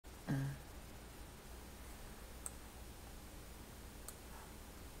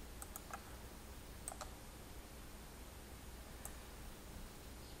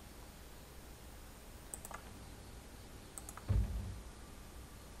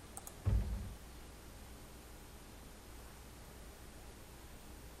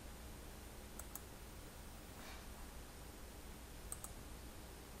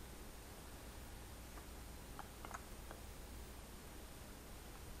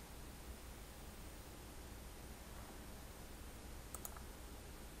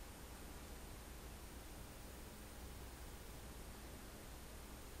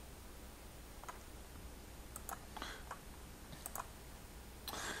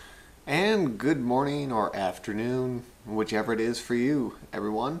And good morning or afternoon, whichever it is for you,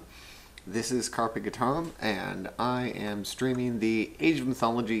 everyone. This is Carpe Guitarum, and I am streaming the Age of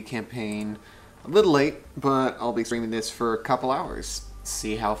Mythology campaign a little late, but I'll be streaming this for a couple hours.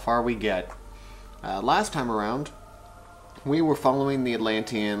 See how far we get. Last time around, we were following the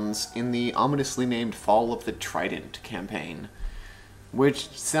Atlanteans in the ominously named Fall of the Trident campaign, which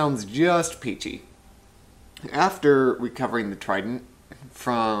sounds just peachy. After recovering the Trident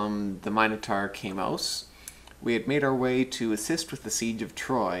from the Minotaur Chamos, we had made our way to assist with the siege of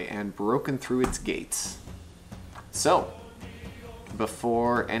Troy and broken through its gates. So,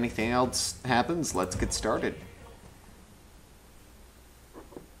 before anything else happens, let's get started.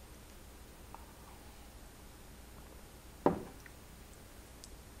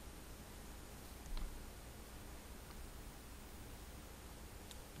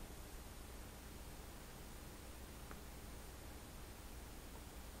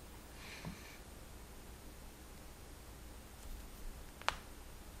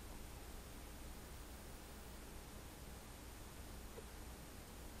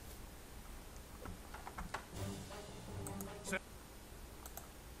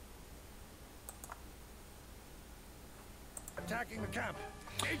 Attacking the camp.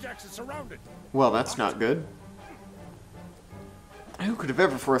 Ajax is surrounded. Well, that's not good. Who could have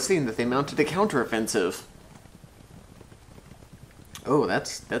ever foreseen that they mounted a counteroffensive? Oh,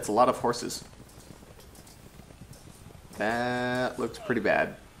 that's a lot of horses. That looks pretty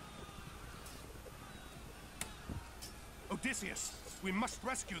bad. Odysseus, we must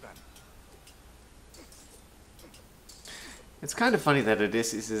rescue them. It's kind of funny that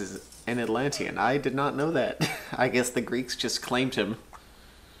Odysseus is an Atlantean. I did not know that. I guess the Greeks just claimed him.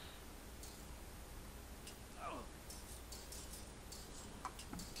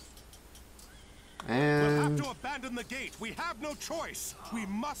 And We'll have to abandon the gate. We have no choice. We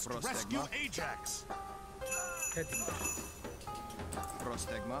must rescue Ajax.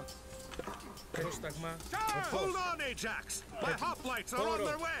 Prostegma. Hold on, Ajax. My hoplites are on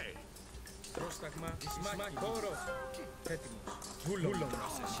their way.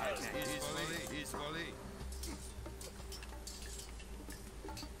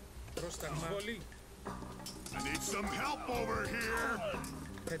 I need some help over here.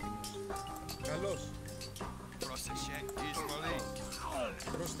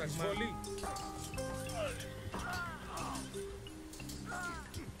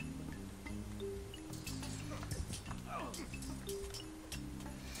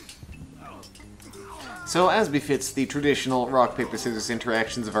 so, as befits the traditional rock, paper, scissors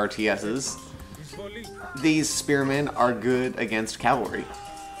interactions of RTSs, these spearmen are good against cavalry,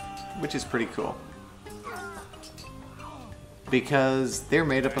 which is pretty cool. Because they're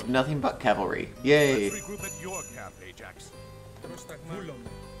made up of nothing but cavalry. Yay! Let's regroup at your camp, Ajax.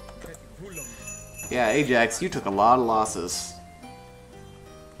 Yeah, Ajax, you took a lot of losses.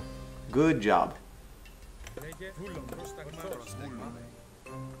 Good job.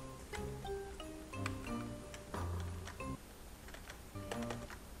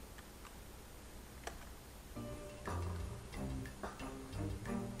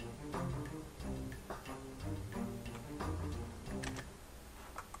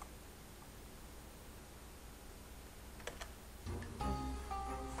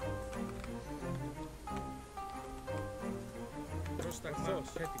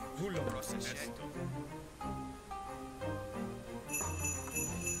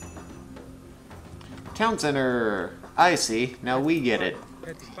 Town center. I see. Now we get it.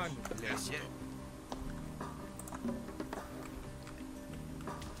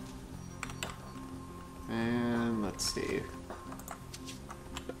 And let's see.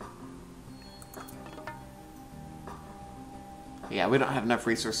 Yeah, we don't have enough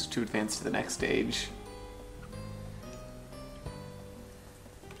resources to advance to the next stage.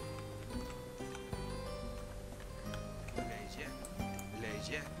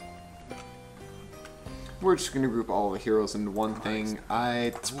 We're just going to group all the heroes into one thing.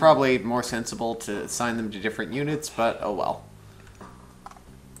 It's probably more sensible to assign them to different units, but oh well.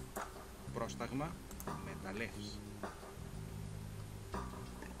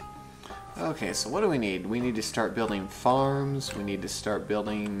 Okay, so what do we need? We need to start building farms. We need to start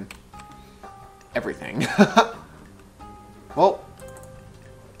building everything. Well,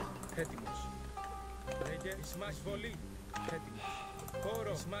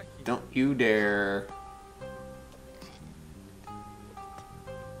 don't you dare.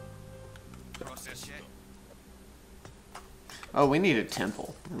 Oh, we need a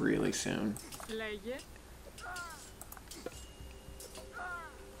temple really soon.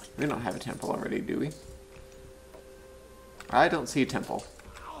 We don't have a temple already, do we? I don't see a temple.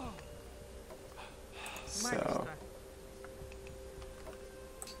 So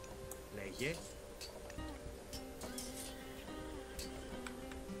Λέγε.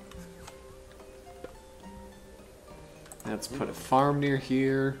 let's put a farm near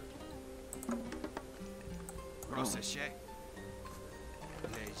here. Πρόσεχε.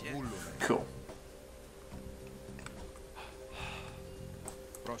 Λέγε. Cool.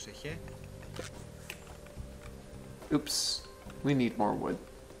 Πρόσεχε. Oops. We need more wood.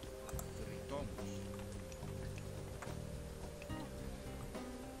 Τριτόμους.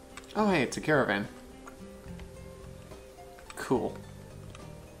 Oh, hey, it's a caravan. Cool.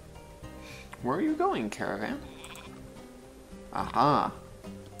 Where are you going, caravan? Aha.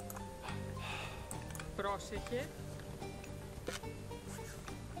 Πρόσεχε.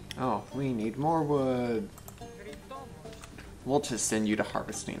 Oh, we need more wood. Τριτόμους. We'll just send you to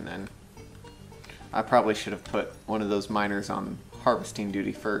harvesting then. I probably should have put one of those miners on harvesting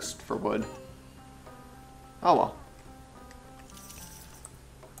duty first for wood. Oh well.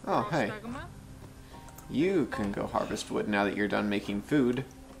 Oh, hey. Πρόσταγμα. You can go harvest wood now that you're done making food.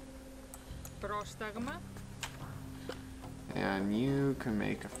 Πρόσταγμα. And you can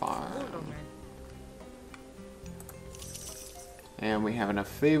make a farm. Βούλομαι. And we have enough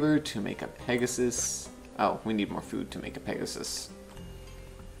favor to make a Pegasus. Oh, we need more food to make a Pegasus.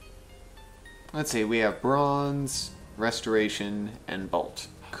 Let's see, we have Bronze, Restoration, and Bolt.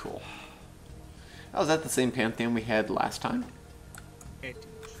 Cool. Oh, is that the same Pantheon we had last time?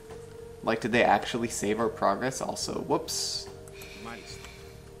 Έτοιμος. Like, did they actually save our progress also? Whoops. Μάλιστα.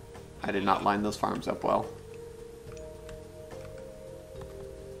 I did not line those farms up well.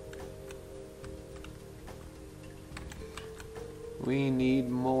 We need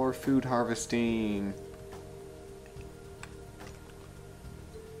more food harvesting.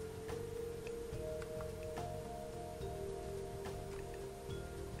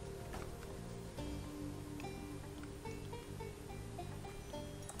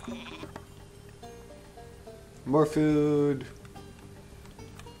 More food.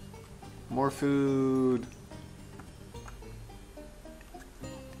 More food.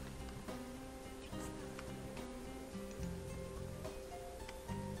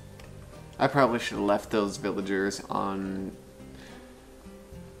 I probably should have left those villagers on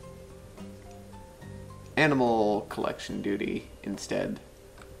animal collection duty instead.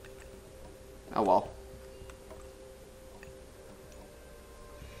 Oh well.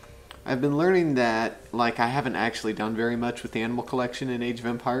 I've been learning that, like, I haven't actually done very much with the animal collection in Age of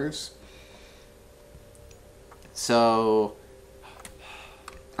Empires. So,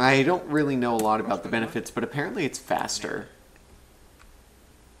 I don't really know a lot about the benefits, but apparently it's faster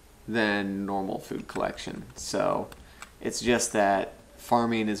than normal food collection. So, it's just that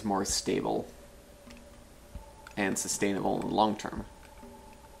farming is more stable and sustainable in the long term.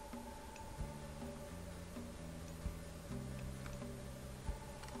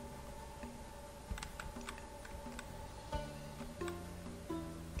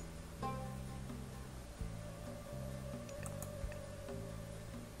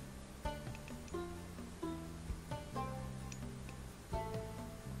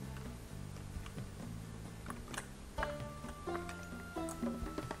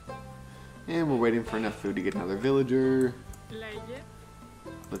 And we're waiting for enough food to get another villager. Λέγε.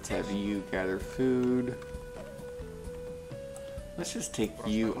 Let's have you gather food. Let's just take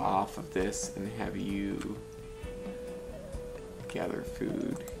you off of this and have you gather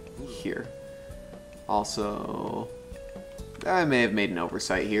food here. Also, I may have made an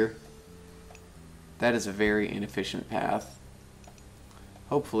oversight here. That is a very inefficient path.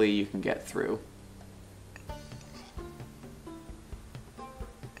 Hopefully you can get through.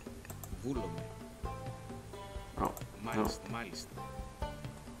 Βούλομαι. Oh, Μάλιστα, μάλιστα.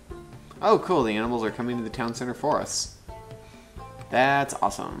 oh cool, the animals are coming to the town center for us. That's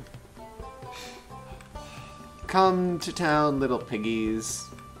awesome. Come to town, little piggies.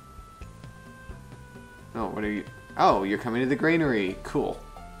 Oh, what are you? Oh, you're coming to the granary. Cool.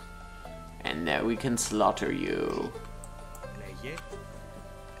 And now we can slaughter you. Λέγε.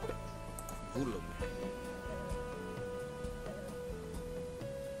 Βούλομαι.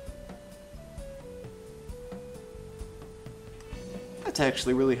 That's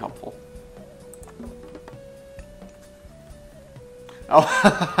actually really helpful.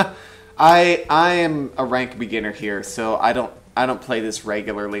 Oh, I am a rank beginner here, so I don't play this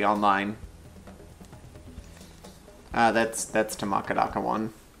regularly online. That's Tamakadaka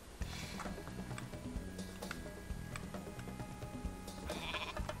 1.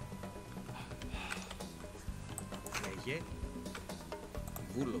 Λέγε.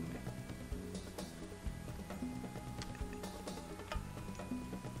 Βούλομαι.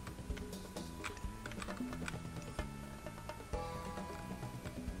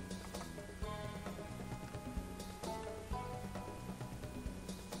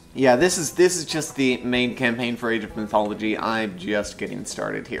 Yeah, this is just the main campaign for Age of Mythology. I'm just getting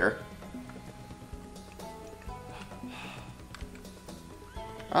started here.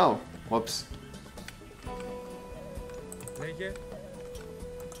 Oh, whoops. Λέγε.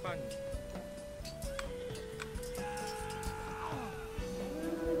 Πάνι.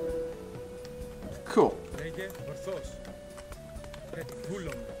 Cool. Λέγε. Ορθώς.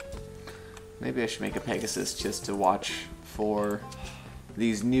 Βούλομαι. Maybe I should make a Pegasus just to watch for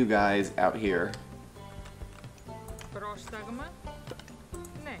these new guys out here. Πρόσταγμα.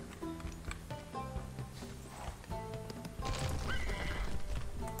 Ναι.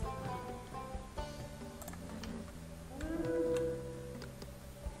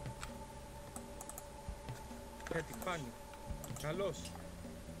 Κάτι πάνι. Καλώς.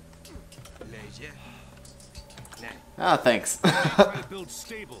 Λέγε. Ναι. Ah, thanks. Try to build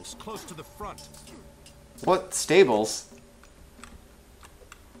stables close to the front. What stables?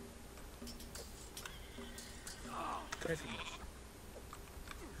 Έτοιμος.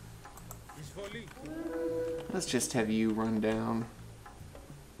 Εισβολή. Let's just have you run down.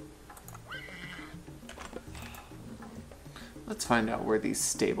 Let's find out where these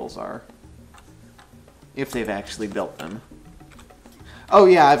stables are. If they've actually built them. Oh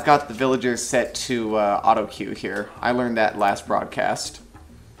yeah, I've got the villagers set to auto queue here. I learned that last broadcast.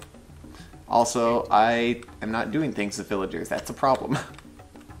 Also, I am not doing things with villagers. That's a problem.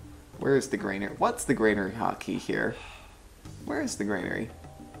 Where is the granary? What's the granary hotkey here? Where is the granary?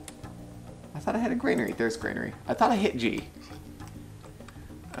 I thought I had a granary. There's granary. I thought I hit G.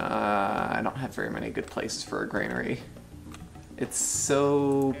 I don't have very many good places for a granary. It's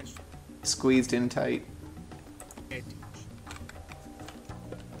so squeezed in tight. Έτοιμος.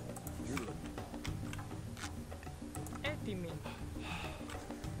 Βούλομαι. Έτοιμη.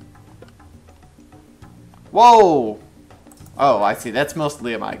 Whoa! Oh, I see. That's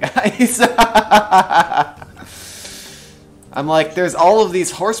mostly my guys. I'm like, there's all of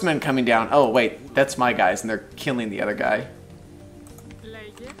these horsemen coming down. Oh, wait. That's my guys, and they're killing the other guy.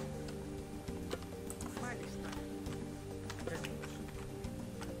 Λέγε. Μάλιστα. Έτοιμος.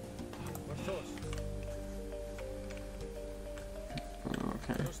 Ορθώς.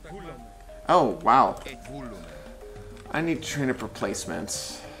 Okay. Βούλομαι. Oh, wow. Βούλομαι. I need trainer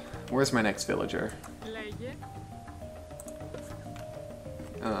replacements. Where's my next villager? Λέγε.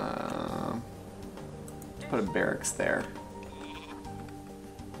 Put a barracks there.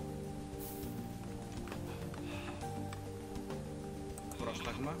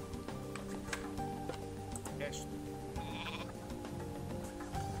 Πρόσταγμα. Έστω.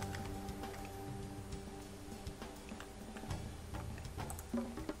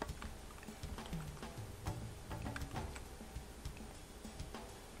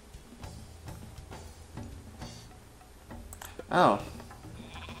 Oh.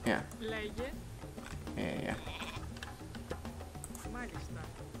 Yeah. Λέγε. Yeah. Μάλιστα.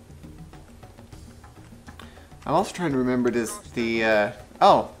 I'm also trying to remember does the,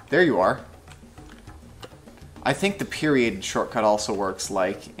 oh, there you are. I think the period shortcut also works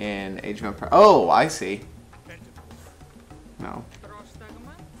like in Age of Empires. Oh, I see. No.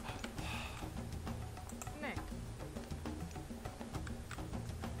 Πρόσταγμα. Ναι.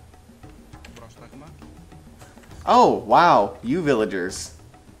 Πρόσταγμα. Oh, wow. You villagers.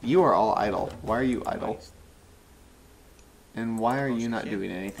 You are all idle. Why are you idle? And why are you not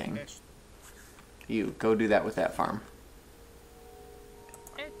doing anything? Έστω. You, go do that with that farm.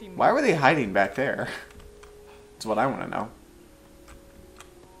 Έτοιμη. Why were they hiding back there? That's what I want to know.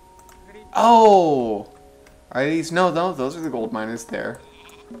 Oh! Are these? No, those are the gold miners there.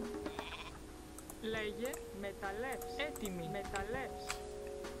 Λέγε. Μεταλλεύς. Έτοιμη. Μεταλλεύς.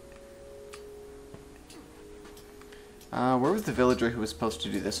 Where was the villager who was supposed to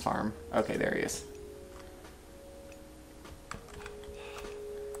do this farm? Okay, there he is.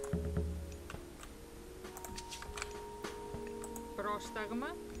 Πρόσταγμα.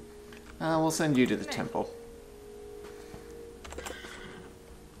 We'll send you to the temple.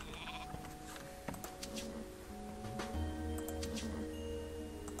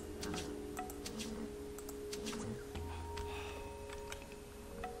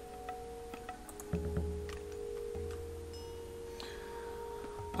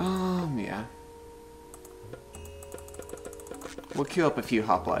 Yeah. We'll queue up a few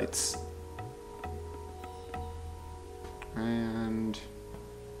hoplites. And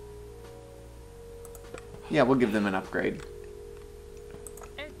yeah, we'll give them an upgrade.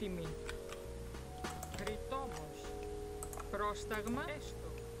 Έτοιμη. Χρητόμος. Πρόσταγμα. Έστω.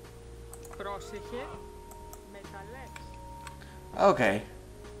 Πρόσεχε. Μεταλλεύς. Okay.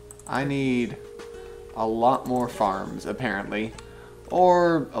 I need a lot more farms, apparently.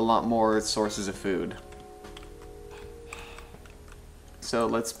 or a lot more sources of food. So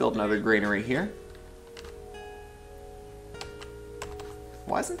let's build another granary here.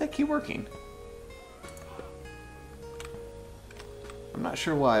 Why isn't that key working? I'm not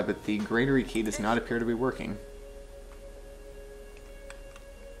sure why, but the granary key does not appear to be working.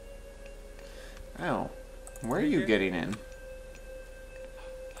 Oh, where are you getting in?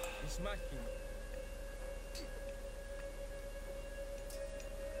 Smacking.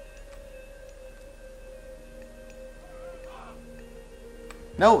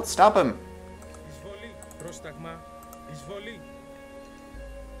 No, stop him! Εισβολή. Πρόσταγμα. Εισβολή.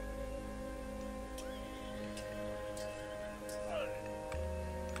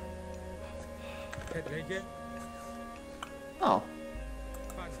 Λέγε. Oh,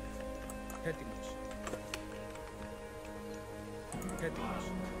 Πάνε. Έτοιμος. Έτοιμος.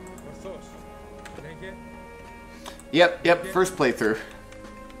 Ορθός. Λέγε. yep, first playthrough.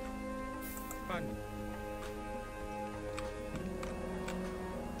 Πάνε.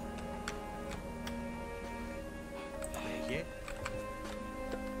 Λέγε.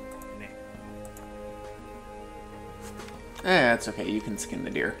 Ναι. That's okay, you can skin the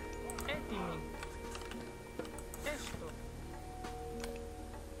deer. Έτοιμη. Έστω.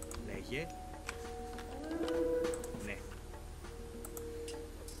 Λέγε. Ναι.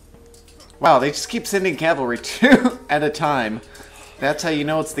 Wow, they just keep sending cavalry two at a time. That's how you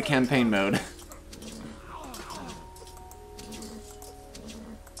know it's the campaign mode.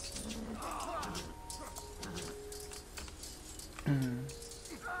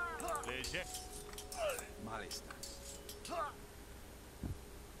 Λέγε. Μάλιστα.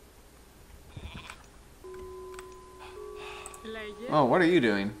 Λέγε. Oh, what are you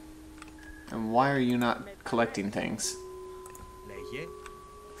doing? And why are you not collecting things? Λέγε.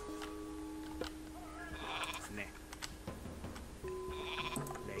 Ναι.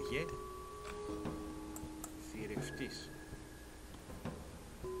 Λέγε. Θηρευτής.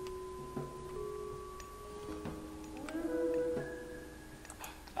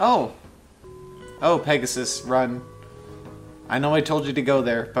 Oh! Oh, Pegasus, run. I know I told you to go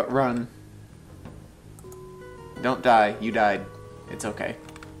there, but run. Don't die. You died. It's okay.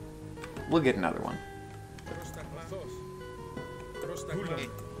 We'll get another one. Πρόσταγμα. Ορθός. Πρόσταγμα.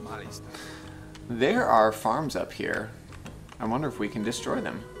 Μάλιστα. There are farms up here. I wonder if we can destroy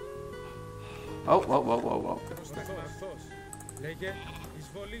them. Oh, whoa, whoa, whoa, whoa. Πρόσταγμα. Ορθός. Λέγε.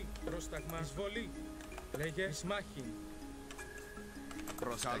 Εισβολή. Πρόσταγμα. Εισβολή. Λέγε. Εισμάχη.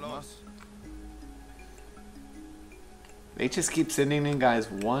 Πρόσταγμα. They just keep sending in guys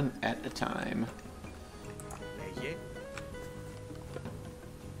one at a time. Λέγε.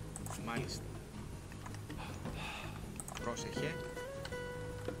 Μάλιστα. Πρόσεχε.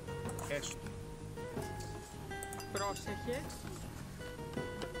 Έστω. Πρόσεχε.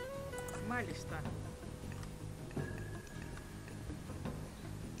 Μάλιστα.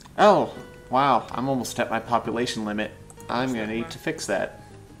 Oh, wow, I'm almost at my population limit. I'm gonna need to fix that.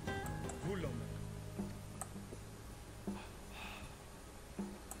 Βούλομαι.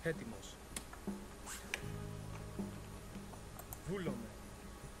 Έτοιμος. Βούλομαι.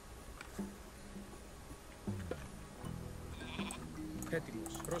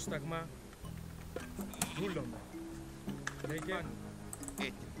 Έτοιμος. Πρόσταγμα. Βούλομαι. Λέγε.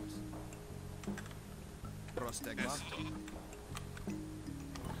 Έτοιμος. Πρόσταγμα.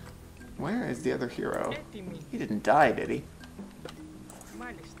 Where is the other hero? Έτοιμη. He didn't die, did he?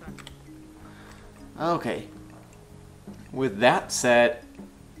 Μάλιστα. Okay. With that set...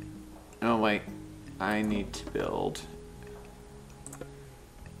 Oh, wait. I need to build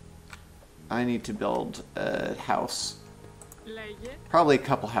a house. Λέγε. Probably a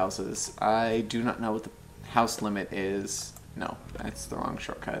couple houses. I do not know what the house limit is. No, that's the wrong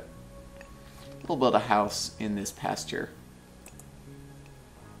shortcut. We'll build a house in this pasture.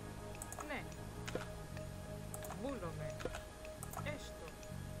 Ναι. Βούλομαι. Έστω.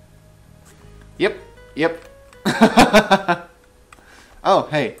 Yep, yep. Oh,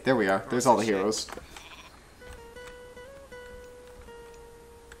 hey, there we are. There's all the heroes.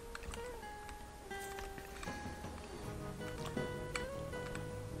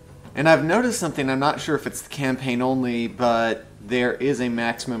 And I've noticed something, I'm not sure if it's the campaign only, but there is a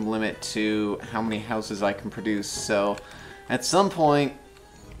maximum limit to how many houses I can produce, so at some point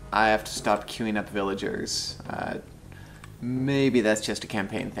I have to stop queuing up villagers. Maybe that's just a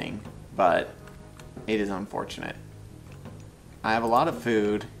campaign thing, but it is unfortunate. I have a lot of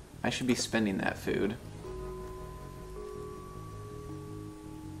food. I should be spending that food.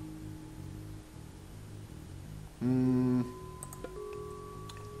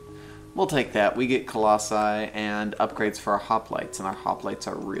 We'll take that. We get Colossi and upgrades for our hoplites, and our hoplites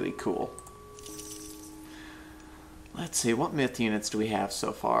are really cool. Let's see, what myth units do we have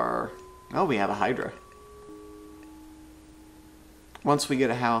so far? Oh, we have a Hydra. Once we get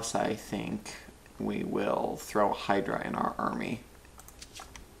a house, I think we will throw a Hydra in our army.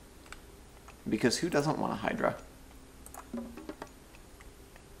 Because who doesn't want a Hydra?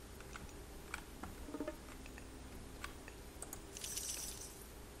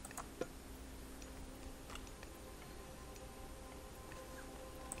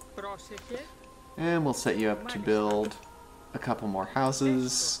 And we'll set you up to build a couple more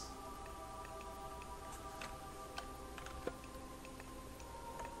houses.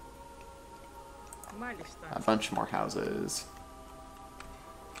 A bunch more houses.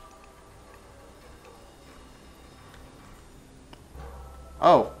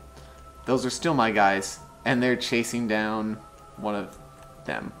 Oh, those are still my guys, and they're chasing down one of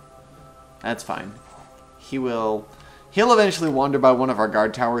them. That's fine. He'll eventually wander by one of our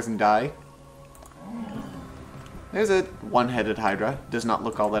guard towers and die. There's a one-headed Hydra. Does not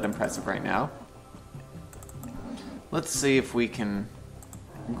look all that impressive right now. Let's see if we can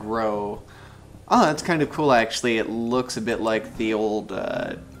grow. Oh, that's kind of cool, actually. It looks a bit like the old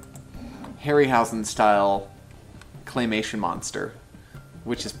Harryhausen style claymation monster,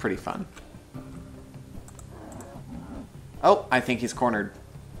 which is pretty fun. Oh, I think he's cornered.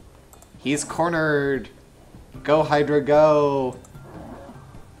 He's cornered! Go, Hydra, go!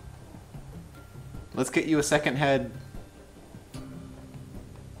 Let's get you a second head.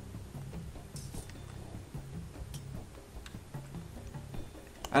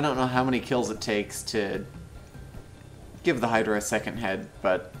 I don't know how many kills it takes to give the Hydra a second head,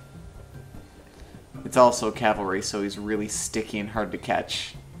 but it's also cavalry, so he's really sticky and hard to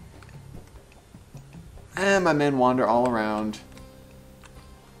catch. And my men wander all around.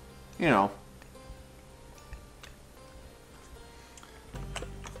 You know.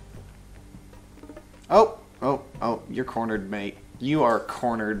 Oh, you're cornered, mate. You are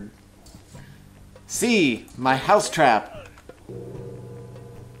cornered. See, my house trap!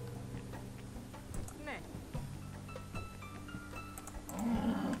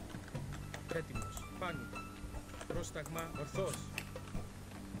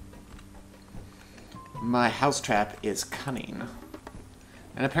 My house trap is cunning.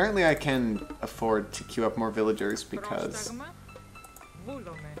 And apparently I can afford to queue up more villagers because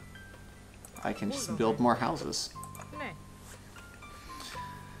I can just build more houses.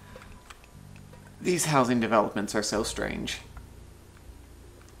 These housing developments are so strange.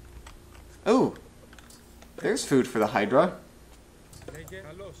 Oh! There's food for the Hydra.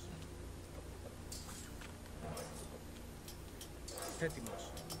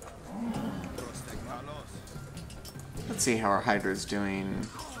 Let's see how our Hydra's doing.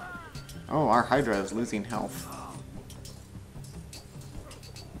 Oh, our Hydra is losing health.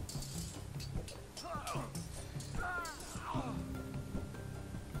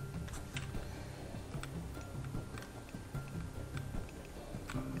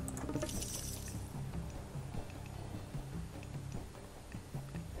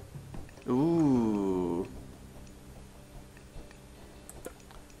 Ooh.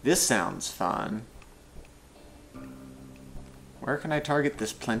 This sounds fun. Where can I target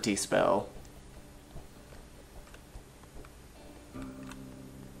this plenty spell?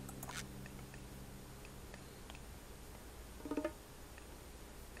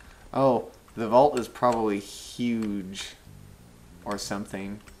 Oh, the vault is probably huge or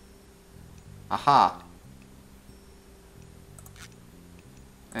something. Aha!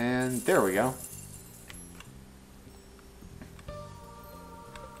 And there we go.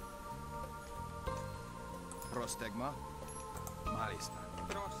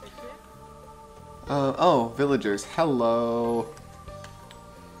 Oh, villagers, hello.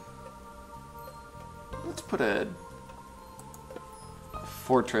 Let's put a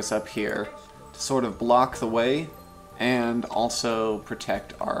fortress up here to sort of block the way and also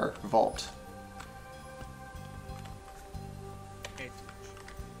protect our vault.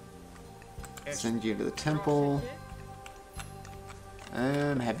 Send you to the temple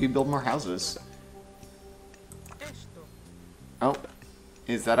and have you build more houses. Oh,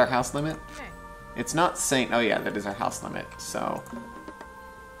 is that our house limit? It's not Saint. Oh yeah, that is our house limit. So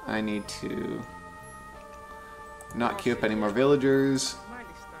I need to not queue up any more villagers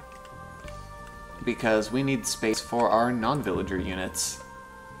because we need space for our non-villager units.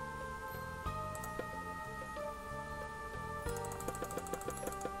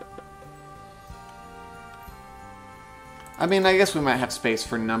 I mean, I guess we might have space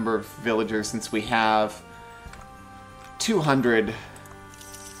for a number of villagers since we have 200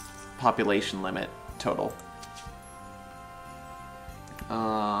 population limit total.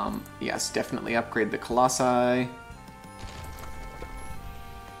 Yes, definitely upgrade the Colossi.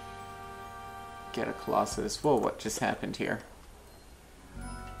 Get a Colossus. Whoa, what just happened here?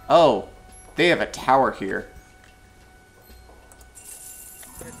 Oh, they have a tower here.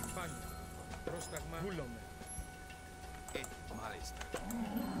 Επιφάνεια. Πρόσταγμα. Βούλομαι. Μάλιστα.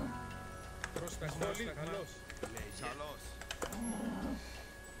 Πρόσταγμα. Καλώς. Καλώς.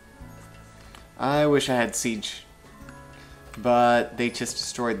 I wish I had siege, but they just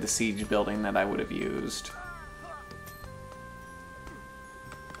destroyed the siege building that I would have used.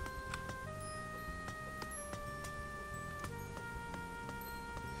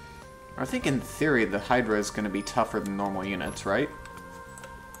 I think in theory the Hydra is going to be tougher than normal units, right?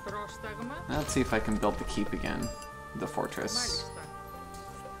 Πρόσταγμα. Let's see if I can build the keep again, the fortress. Μάλιστα.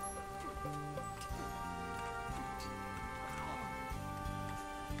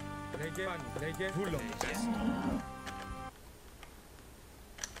 Λέγε. Λέγε. Βούλομαι.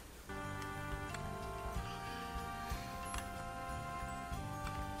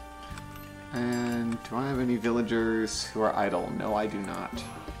 And do I have any villagers who are idle? No, I do not.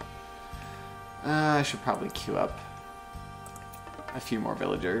 I should probably queue up a few more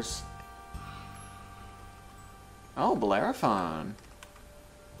villagers. Oh, Bellerophon.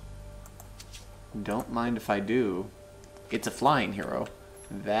 Don't mind if I do. It's a flying hero.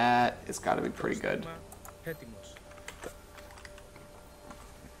 That has got to be pretty good. Πρόσταγμα. Έτοιμος.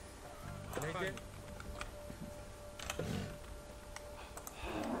 Λέγε.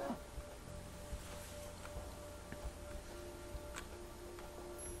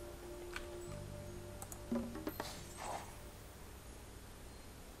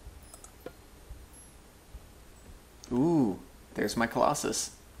 Ooh, there's my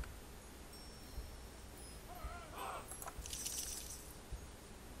Colossus.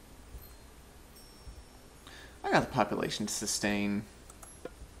 I got the population to sustain.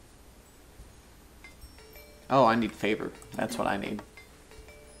 Oh, I need favor. That's what I need.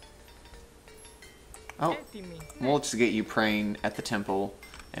 Oh, Έτοιμη. we'll just get you praying at the temple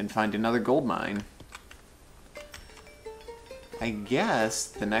and find another gold mine. I guess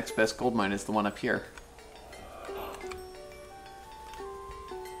the next best gold mine is the one up here.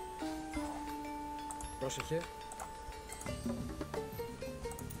 Πρόσεχε.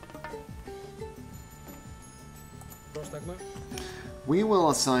 Πρόσταγμα. We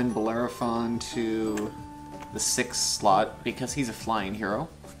will assign Bellerophon to the 6th slot because he's a flying hero.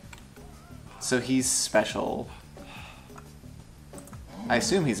 So he's special. I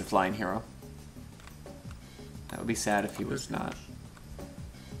assume he's a flying hero. That would be sad if he was not.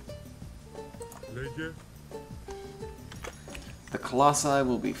 Λέγε. The Colossi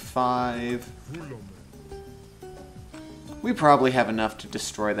will be 5. Βούλομαι. We probably have enough to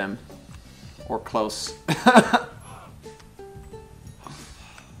destroy them. Or close.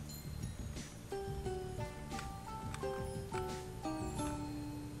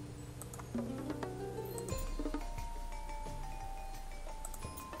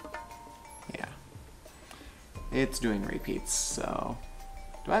 Yeah. It's doing repeats, so...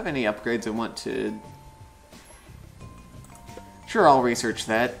 Do I have any upgrades I want to... Sure, I'll research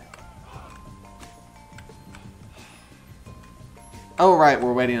that. Oh, right,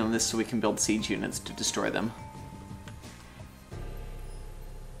 we're waiting on this so we can build siege units to destroy them.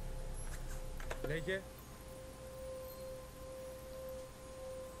 Λέγε.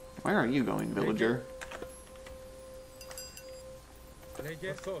 Where are you going, villager? Λέγε.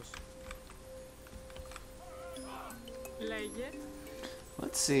 Ορθώς. Λέγε.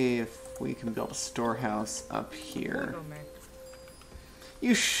 Let's see if we can build a storehouse up here. Βούλομαι.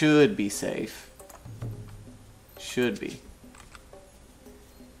 You should be safe. Should be.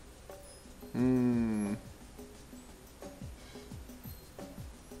 Hmm.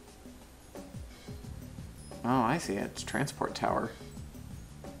 Oh, I see it. It's a transport tower.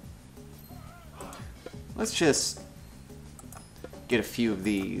 Let's just get a few of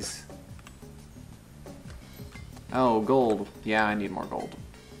these. Oh, gold. Yeah, I need more gold.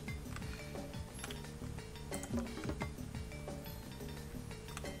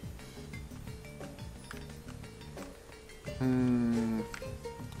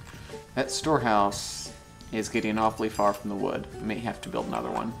 That storehouse is getting awfully far from the wood. I may have to build another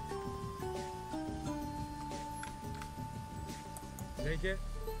one. Λέγε.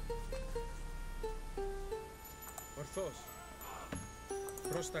 Ορθώς.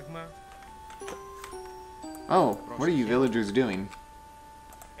 Πρόσταγμα. Oh, what are you villagers doing?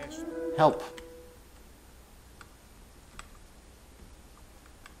 Έστω. Help.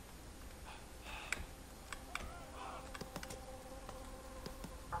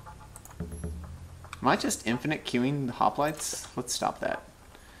 I just infinite queuing the hoplites? Let's stop that.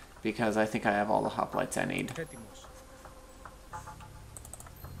 Because I think I have all the hoplites I need. Έτοιμος.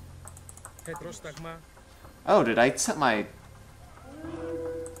 Πρόσταγμα. Oh, did I set my...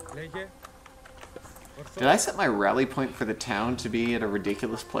 Λέγε. Did I set my rally point for the town to be at a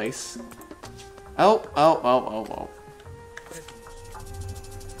ridiculous place? Oh. Έτοιμος.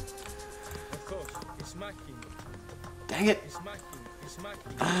 Ορθός. Εις μάχην. Dang it! Εις μάχην. Εις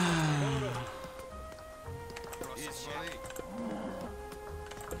μάχην. Χώρο.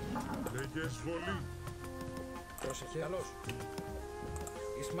 Λέγε εισβολή. Πρόσεχε. Καλώς.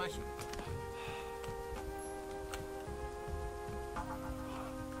 Εις μάχην.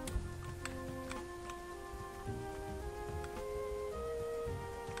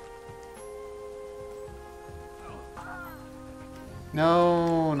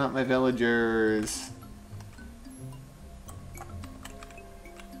 No, not my villagers.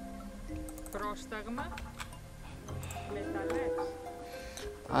 Πρόσταγμα. Μεταλλές.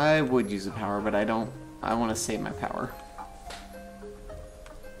 I would use the power, but I don't. I want to save my power.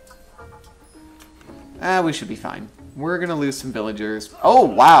 We should be fine. We're gonna lose some villagers. Oh,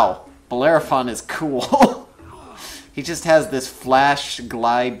 wow! Bellerophon is cool. He just has this flash,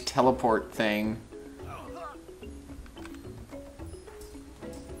 glide, teleport thing.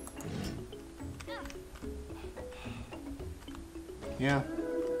 Yeah.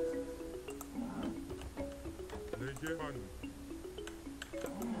 Λέγε πάνω.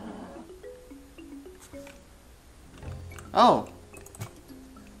 Oh.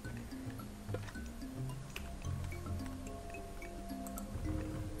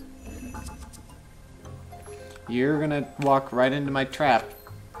 You're gonna walk right into my trap.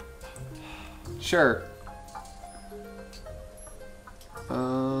 Sure.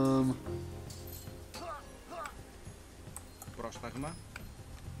 Πρόσταγμα.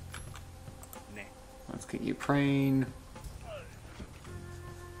 Ναι. Let's get Ukraine.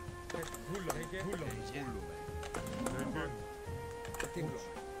 Βούλο. Λέγε. Βούλο. Λέγε. Έτοιμος.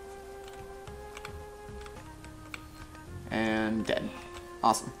 And dead.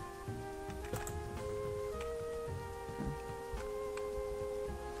 Awesome.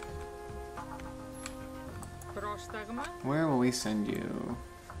 Πρόσταγμα. Where will we send you?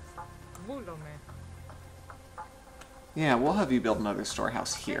 Βούλομαι. Yeah, we'll have you build another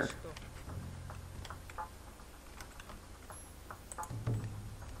storehouse here. Έστω.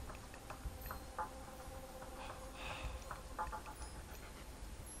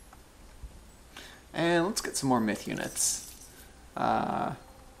 And let's get some more myth units.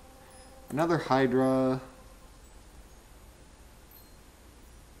 Another Hydra.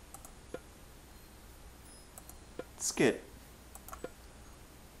 Let's get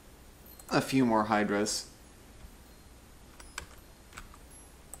a few more Hydras.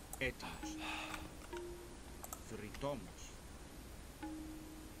 Έτοιμος. Θρητόμος.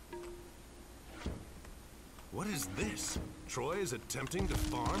 What is this? Troy is attempting to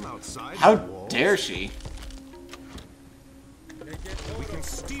farm outside How the walls? dare she? Λέγε. We can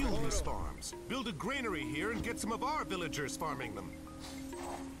steal these farms, build a granary here, and get some of our villagers farming them.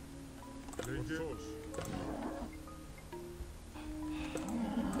 Λέγε. Ορθός.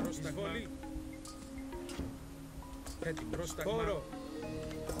 Πρόσταγμα. Έτοιμος. Πρόσταγμα. Χώρο.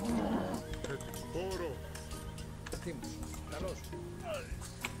 Χώρο. Έτοιμος. Καλώς.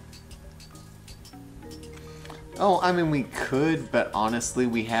 Oh, I mean, we could, but honestly,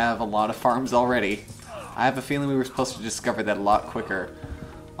 we have a lot of farms already. I have a feeling we were supposed to discover that a lot quicker.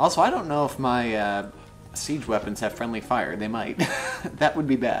 Also, I don't know if my siege weapons have friendly fire. They might. That would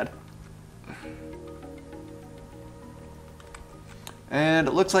be bad. And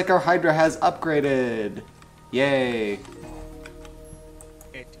it looks like our Hydra has upgraded. Yay.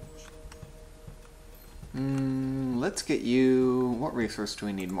 Έτοιμος. Let's get you... What resource do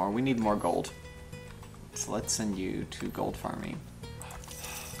we need more? We need more gold. So let's send you to gold farming.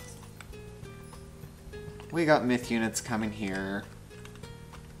 We got myth units coming here.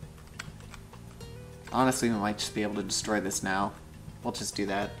 Honestly, we might just be able to destroy this now. We'll just do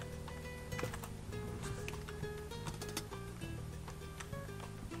that.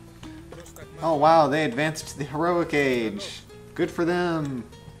 Πρόσταγμα. Oh wow, they advanced to the heroic age. Good for them.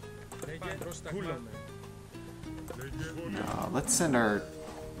 Λέγε. Πρόσταγμα. Let's send our...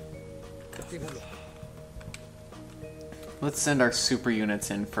 Έτοιμος. Let's send our super units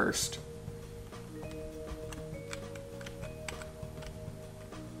in first.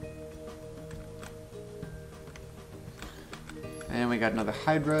 And we got another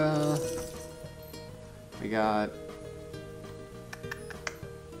Hydra. We got...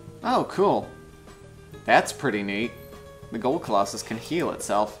 Oh, cool. That's pretty neat. The Gold Colossus can heal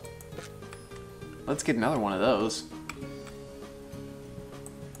itself. let's get another one of those.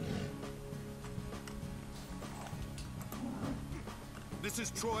 This is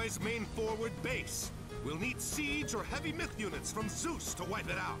Troy's main forward base. We'll need siege or heavy myth units from Zeus to wipe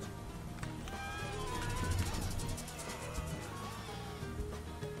it out.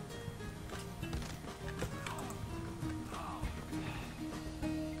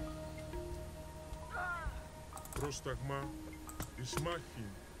 Πρόσταγμα εις μάχη.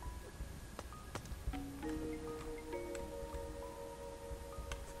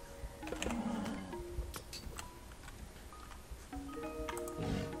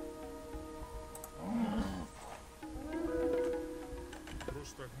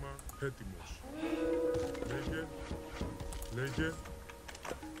 Πρόσταγμα έτοιμος. Λέγε, λέγε.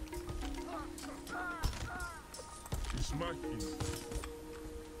 Εις μάχη.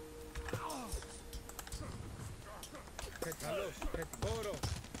 Καλός, πόρο.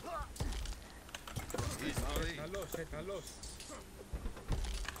 Καλός, καλός.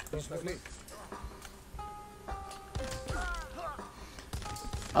 Προσφαλή.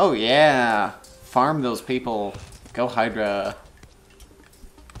 Oh yeah! Farm those people. Go Hydra.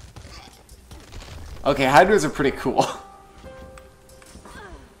 Okay, Hydras are pretty cool.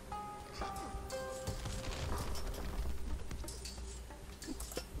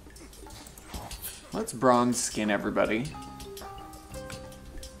 Let's bronze skin everybody.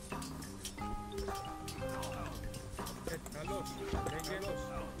 Καλός,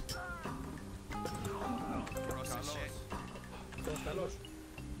 καλός.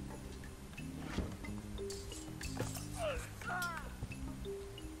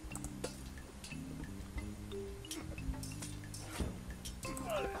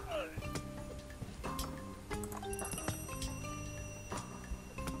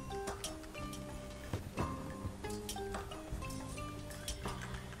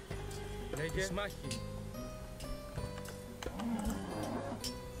 Λέγε μάχη.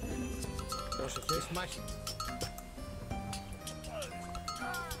 Πρόσεχε μάχη.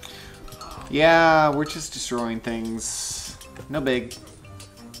 Yeah, we're just destroying things. No big.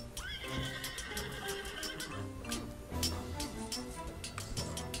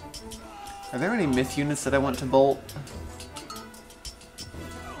 Are there any myth units that I want to bolt?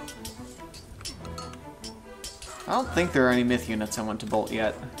 I don't think there are any myth units I want to bolt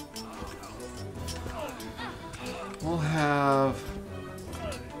yet. We'll have...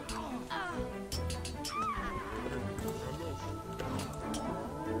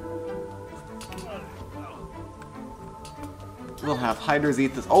 We'll have Hydras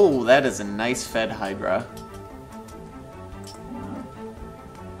eat this. Oh, that is a nice fed Hydra.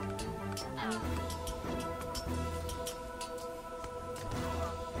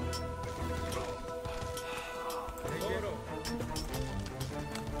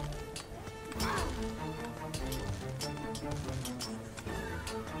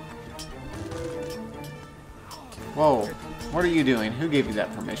 Whoa, what are you doing? Who gave you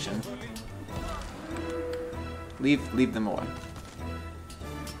that permission? Leave them alone.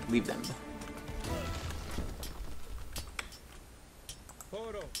 Leave them.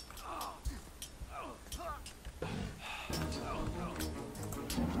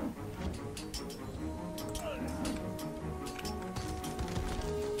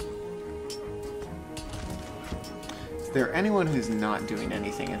 Is there anyone who's not doing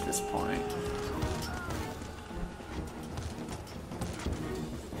anything at this point?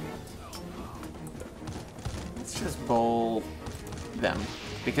 Let's just bowl them,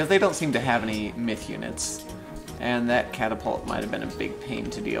 because they don't seem to have any myth units, and that catapult might have been a big pain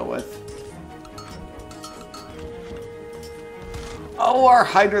to deal with. Oh, our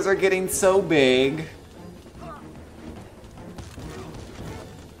Hydras are getting so big.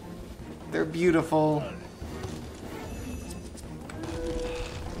 They're beautiful.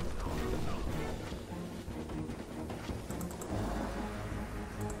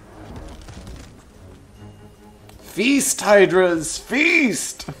 Feast, Hydras!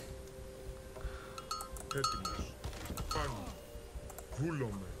 Feast! Έτοιμος. Φάνη.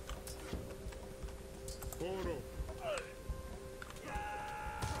 Βούλομαι. Πόρο.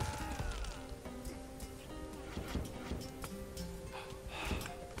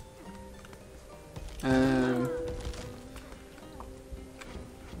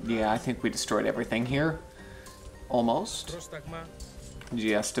 Yeah, I think we destroyed everything here. Almost. Πρόσταγμα.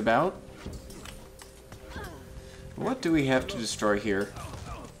 Just about. What do we have to destroy here?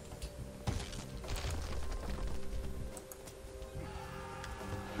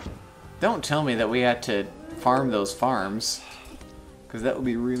 Don't tell me that we had to farm those farms, because that would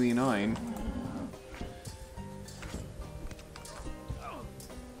be really annoying.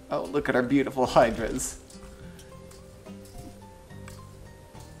 Oh, look at our beautiful hydras.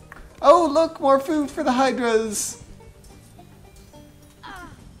 Oh, look, more food for the hydras.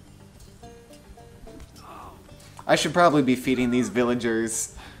 I should probably be feeding these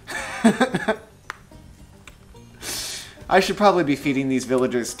villagers. I should probably be feeding these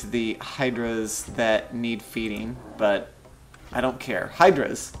villagers to the hydras that need feeding, but I don't care.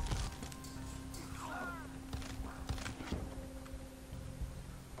 Hydras.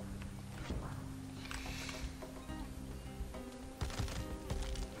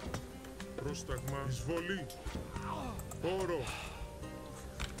 Πρόσταγμα, εισβολή. Πόρο.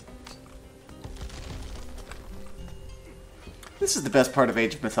 This is the best part of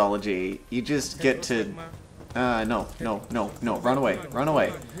Age of Mythology. You just get to... no, no, no, no. Run away. Run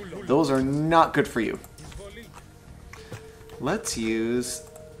away. Those are not good for you. Let's use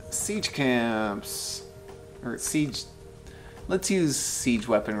siege camps. Or siege... Let's use siege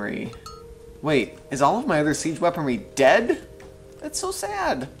weaponry. Wait, is all of my other siege weaponry dead? That's so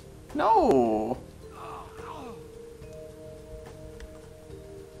sad. No.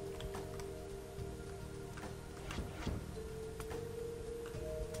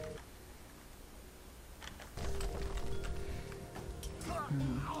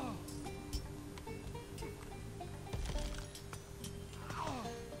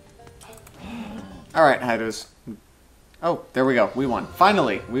 Alright, Hydras. Oh, there we go. We won.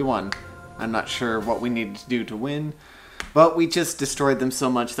 Finally, we won. I'm not sure what we needed to do to win, but we just destroyed them so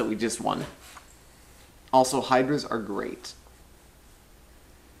much that we just won. Also, Hydras are great.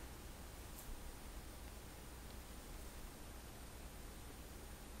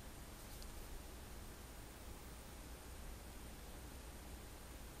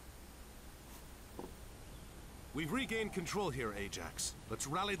 We've regained control here, Ajax. Let's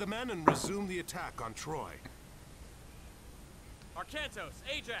rally the men and resume the attack on Troy. Arkantos,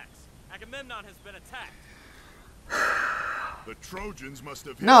 Ajax, Agamemnon has been attacked. The Trojans must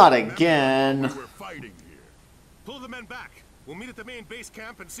have... Not again. We were fighting here. Pull the men back. We'll meet at the main base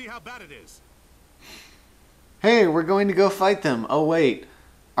camp and see how bad it is. Hey, we're going to go fight them. Oh, wait.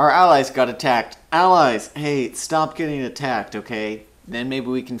 Our allies got attacked. Allies, hey, stop getting attacked, okay? Then maybe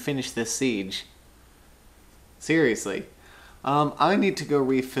we can finish this siege. Seriously. I need to go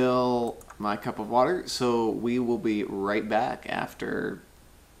refill my cup of water, so we will be right back after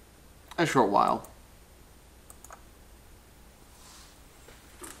a short while.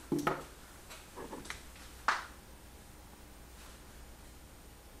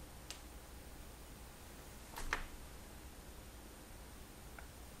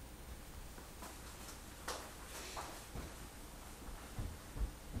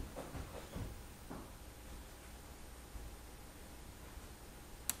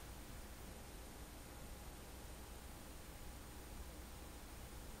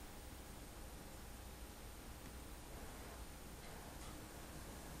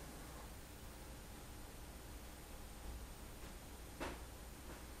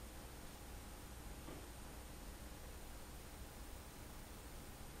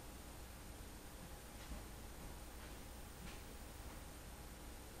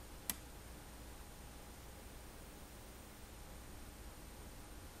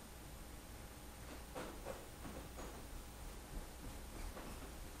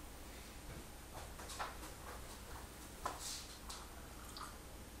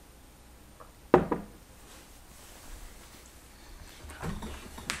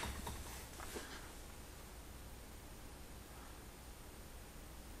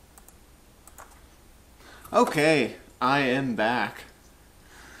 Okay, I am back.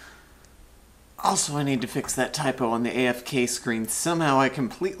 Also, I need to fix that typo on the AFK screen. Somehow I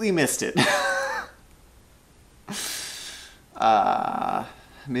completely missed it.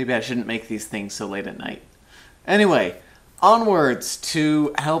 Maybe I shouldn't make these things so late at night. Anyway, onwards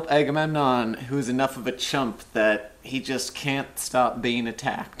to help Agamemnon, who is enough of a chump that he just can't stop being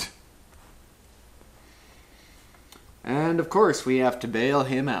attacked. And of course, we have to bail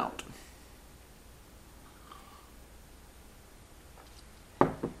him out.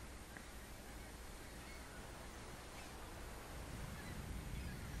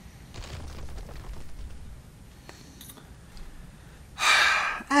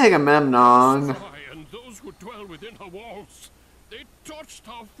 Agamemnon. And those who dwell within her walls. They torched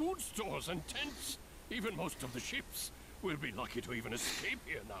our food stores and tents. Even most of the ships. We'll be lucky to even escape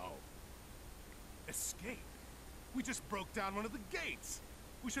here now. Escape? We just broke down one of the gates.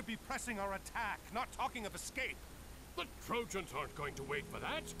 We should be pressing our attack, not talking of escape. The Trojans aren't going to wait for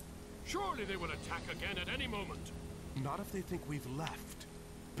that. Surely they will attack again at any moment. Not if they think we've left.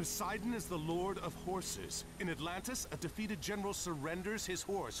 Poseidon is the lord of horses. In Atlantis, a defeated general surrenders his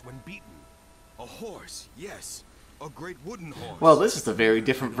horse when beaten. A horse, yes. A great wooden horse. Well, this is a very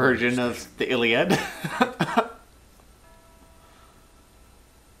different version of the Iliad.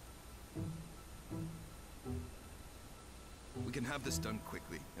 We can have this done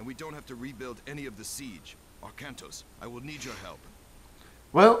quickly, and we don't have to rebuild any of the siege. Arkantos, I will need your help.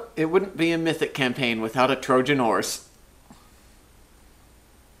 Well, it wouldn't be a mythic campaign without a Trojan horse.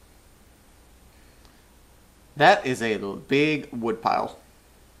 That is a big woodpile.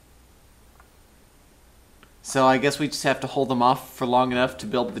 So I guess we just have to hold them off for long enough to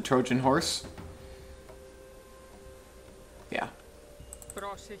build the Trojan horse. Yeah.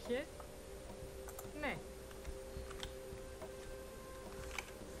 Πρόσεχε. Ναι.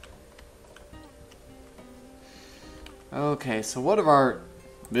 Okay, so what of our...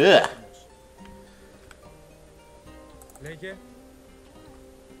 Ugh. Λέγε.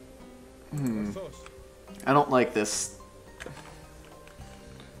 Ορθώς. I don't like this.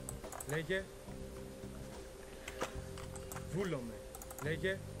 Λέγε. Βούλομαι.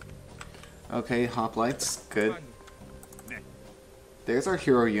 Λέγε. Okay, hoplites, good. Πάνι. There's our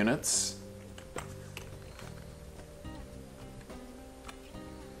hero units.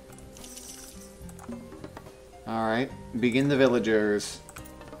 Alright, begin the villagers.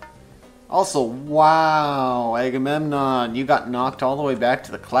 Also, wow, Agamemnon, you got knocked all the way back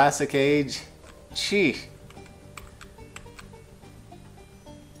to the classic age. Gee.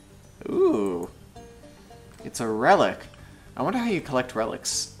 Ooh. It's a relic. I wonder how you collect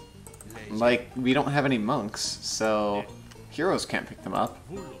relics. Like, we don't have any monks, so heroes can't pick them up.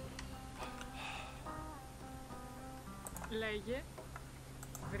 Λέγε.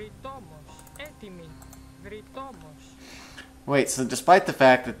 Βρυτόμος. Έτοιμη. Βρυτόμος. Wait, so despite the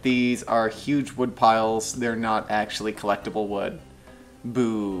fact that these are huge wood piles, they're not actually collectible wood.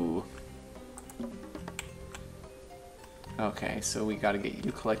 Boo. Okay, so we gotta get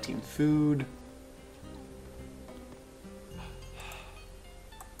you collecting food.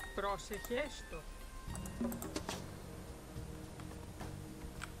 Πρόσεχε στο.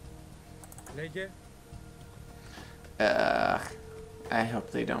 Λέγε. I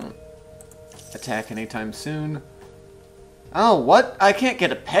hope they don't attack anytime soon. Oh, what? I can't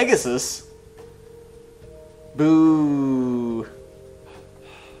get a Pegasus? Boo.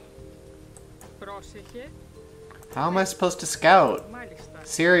 Πρόσεχε. How am I supposed to scout? Μάλιστα.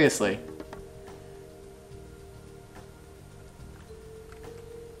 Seriously.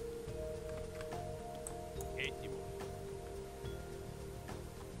 Έτοιμο.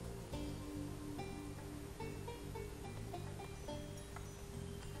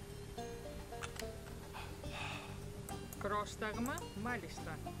 Πρόσταγμα.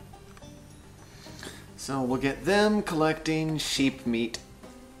 Μάλιστα. So we'll get them collecting sheep meat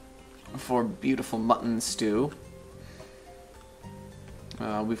for beautiful mutton stew.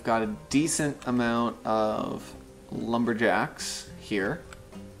 We've got a decent amount of lumberjacks here.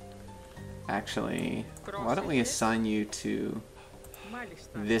 Actually, why don't we assign you to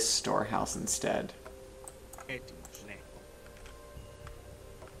Μάλιστα. this storehouse instead? Έτοιμος. Ναι.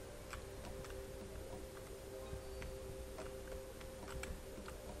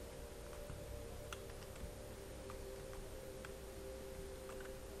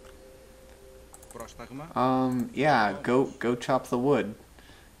 Πρόσταγμα. Yeah, go chop the wood.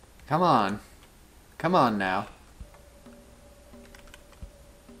 Come on. Come on now.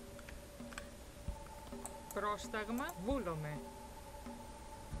 Πρόσταγμα. Βούλομαι.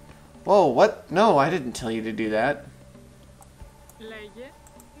 Whoa, what? No, I didn't tell you to do that. Λέγε.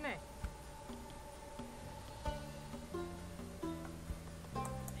 Ναι.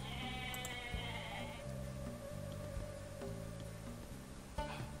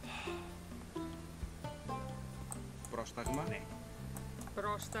 Πρόσταγμα. Ναι.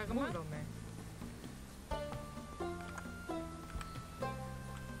 Πρόσταγμα. Βούλομαι.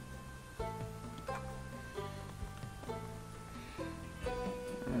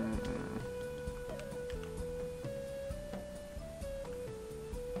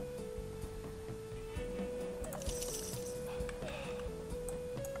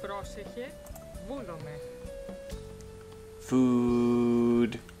 Πρόσεχε. Βούλομαι.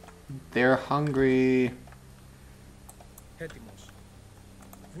 Food. They're hungry. Έτοιμος.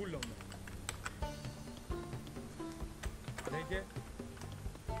 Βούλομαι. Λέγε.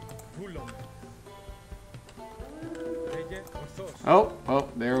 Βούλομαι. Λέγε. Ορθώς. Oh,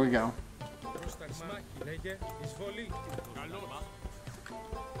 there we go. Πρόσταγμα. Λέγε. Εισβολή.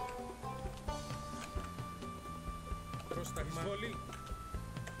 Πρόσταγμα. Εισβολή.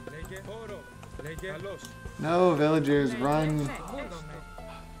 Λέγε. Χώρο. Λέγε. Καλώς. No, villagers, run. Ναι. Βούλομαι.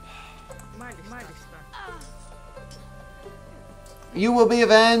 You will be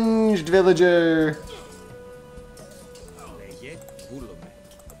avenged, villager! Λέγε, βούλομαι.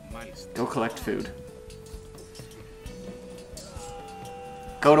 Μάλιστα. Go collect food.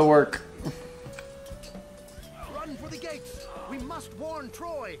 Go to work. Run for the gates! We must warn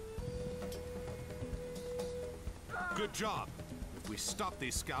Troy! Good job. If we stop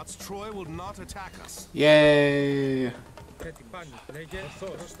these scouts, Troy will not attack us. Yay! Έτσι πάλι. Λέγε,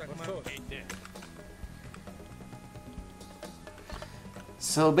 ορθός. Πρόσταγμα.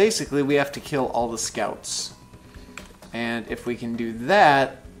 So basically we have to kill all the scouts. And if we can do that,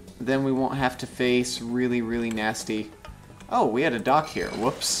 then we won't have to face really, really nasty... Oh, we had a dock here.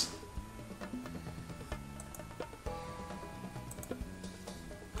 Whoops.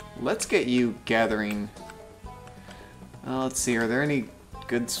 Let's get you gathering... let's see, are there any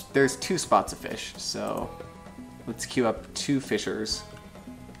good... There's 2 spots of fish, so... Let's queue up 2 fishers.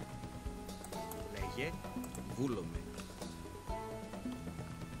 Λέγε, βούλομαι.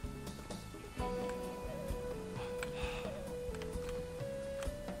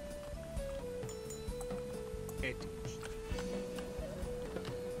 Έτοιμος.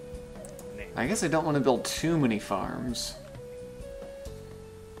 Ναι. I guess I don't want to build too many farms.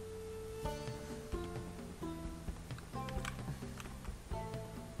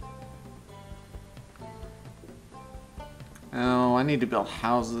 Oh, I need to build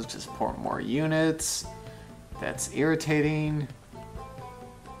houses to support more units. That's irritating.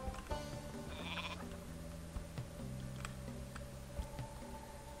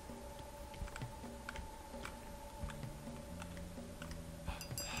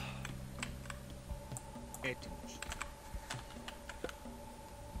 Έτοιμος.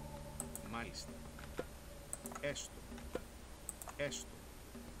 Μάλιστα. Έστω. Έστω.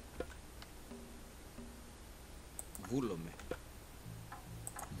 Βούλομαι.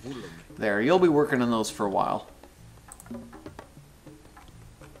 Βούλομαι. There, you'll be working on those for a while.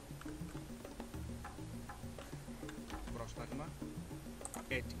 Πρόσταγμα.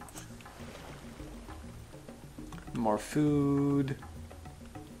 Έτοιμος. More food.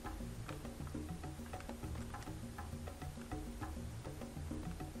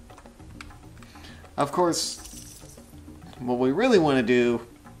 Of course, what we really want to do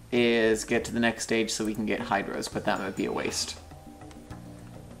is get to the next stage so we can get hydras, but that might be a waste.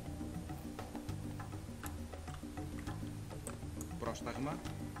 Πρόσταγμα.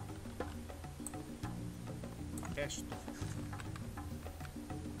 Έστω.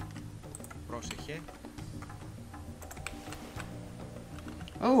 Πρόσεχε.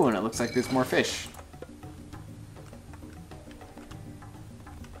 Oh, and it looks like there's more fish.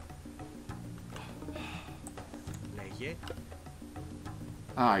 Λέγε.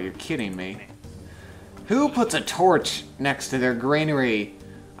 Ah, you're kidding me. Who puts a torch next to their granary?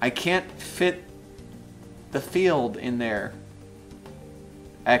 I can't fit the field in there.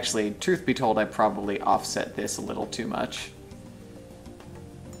 Actually, truth be told, I probably offset this a little too much.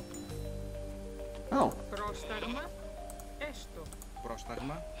 Oh, Πρόσταγμα. Έστω.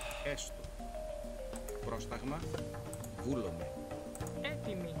 Πρόσταγμα. Έστω. Πρόσταγμα. Βούλομαι.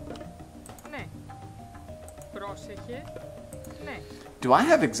 Έτοιμη. Ναι. Πρόσεχε. Ναι. do I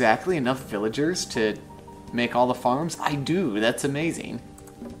have exactly enough villagers to make all the farms? I do, that's amazing.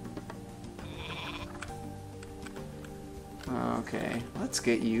 Okay, let's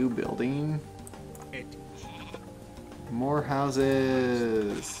get you building Έτοιμος. more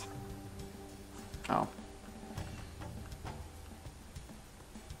houses. Oh.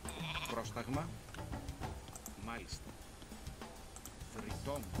 Πρόσταγμα. Μάλιστα.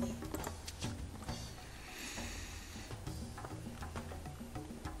 Φρυτόμος.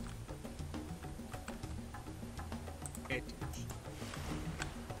 Έτοιμος.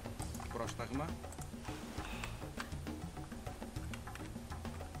 Πρόσταγμα.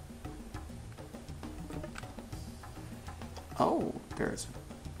 Oh, there's...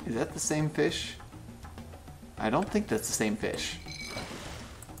 Is that the same fish? I don't think that's the same fish.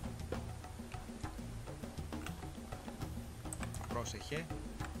 Πρόσεχε.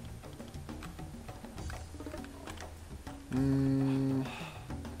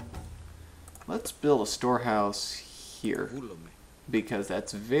 Let's build a storehouse here, Βούλομαι. because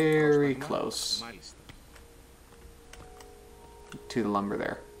that's very Πρόσταγμα. close Μάλιστα. to the lumber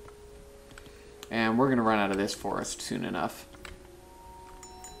there. And we're gonna run out of this forest soon enough.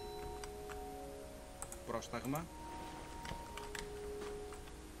 Πρόσταγμα.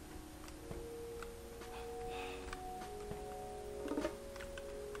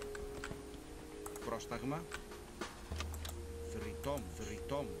 Πρόσταγμα.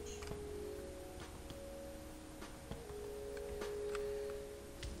 Φρυτόμος.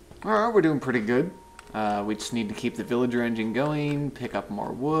 Alright, we're doing pretty good. We just need to keep the villager engine going, pick up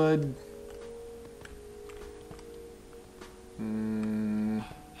more wood.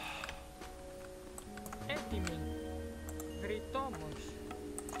 Έτοιμοι. Γρητόμος.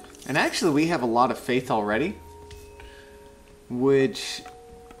 And actually, we have a lot of faith already, which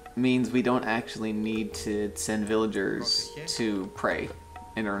means we don't actually need to send villagers to pray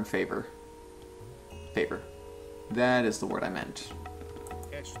and earn favor. Favor. That is the word I meant.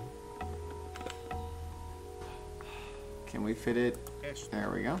 Έστω. Can we fit it? There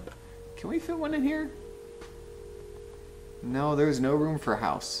we go. Can we fit one in here? No, there's no room for a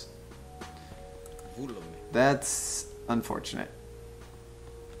house. Βούλομαι. That's unfortunate.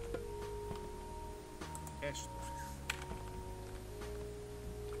 Έστω.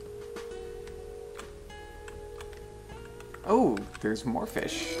 Oh, there's more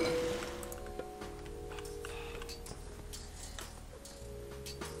fish.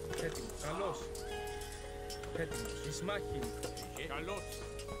 Έτοιμος. Καλώς. Έτοιμος. Εις μάχη. Καλώς.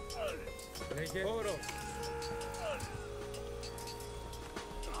 Λέγε. Όρος.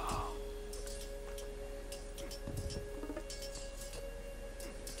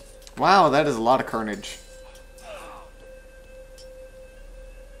 Wow, that is a lot of carnage.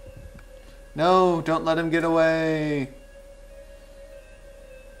 No, don't let him get away.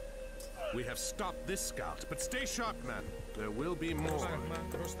 We have stopped this scout, but stay sharp, man. There will be more. Πρόσταγμα.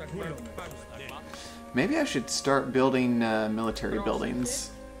 Πρόσταγμα. Πάμε. Maybe I should start building military buildings.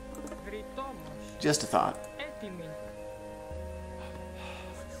 Γρητόμος. Just a thought. Έτοιμοι.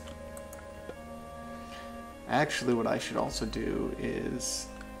 Actually, what I should also do is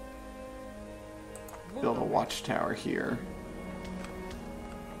build a watchtower here.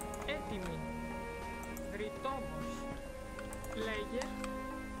 Έτοιμοι. Γρητόμος. Λέγε.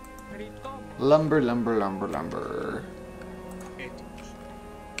 Γρητόμος. Lumber, lumber, lumber, lumber. Έτοιμος.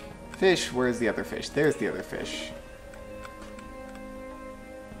 Fish, where's the other fish? There's the other fish.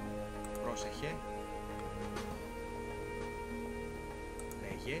 Πρόσεχε.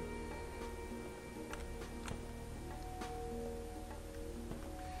 Λέγε.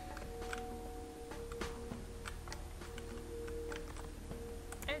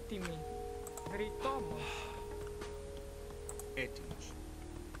 Έτοιμοι. Γρητόμος. Έτοιμος.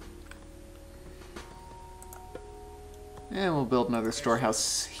 And we'll build another storehouse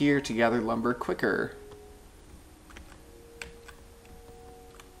here to gather lumber quicker.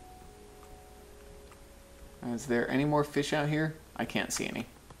 Is there any more fish out here? I can't see any.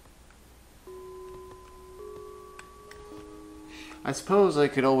 I suppose I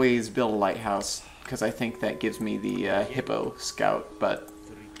could always build a lighthouse, because I think that gives me the hippo scout, but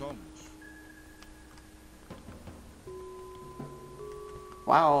Γρητόμος.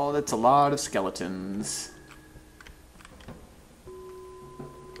 wow, that's a lot of skeletons.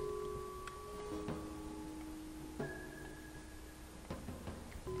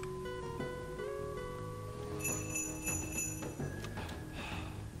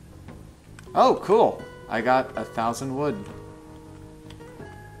 Oh, cool. I got 1,000 wood.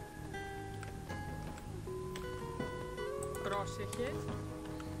 Πρόσεχε.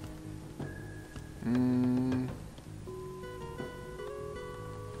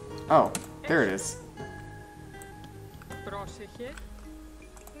 Oh, there it is. Πρόσεχε.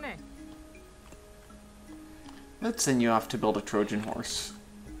 Ναι. Let's send you off to build a Trojan horse.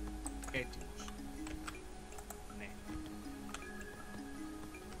 Έτοιμος. Ναι.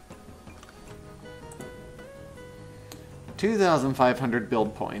 2,500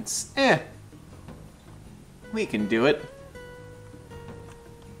 build points. We can do it.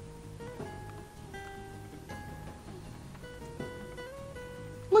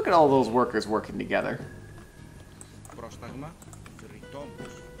 Look at all those workers working together. Πρόσταγμα.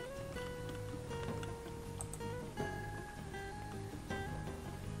 Γρητόμος.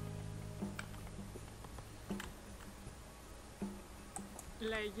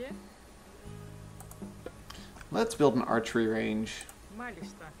 Λέγε. Let's build an archery range.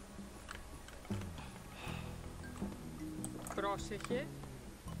 Μάλιστα. Πρόσεχε.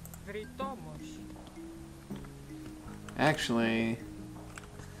 Γρητόμος. Actually,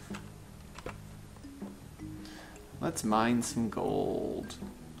 let's mine some gold.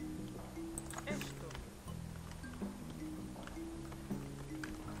 Έστω.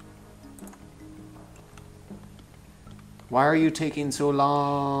 Why are you taking so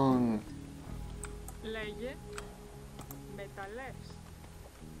long? Λέγε. Μεταλλεύς.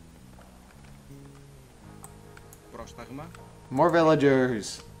 Πρόσταγμα. More villagers.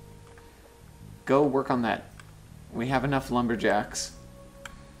 Go work on that. We have enough lumberjacks.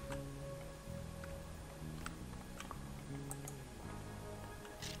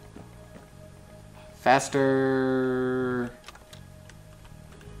 Faster.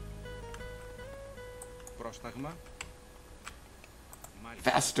 Πρόσταγμα.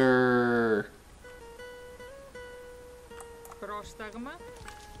 Μάλιστα. Faster. Πρόσταγμα.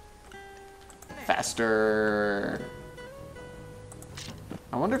 Faster.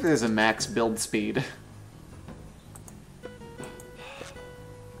 I wonder if there's a max build speed.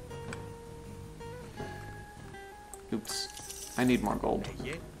 Oops. I need more gold.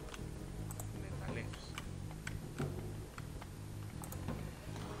 Λέγε. Μεταλλεύς.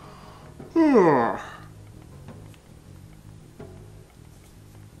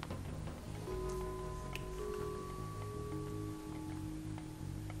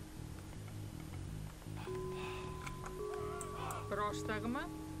 Πρόσταγμα.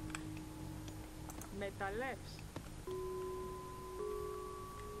 Μεταλλεύς.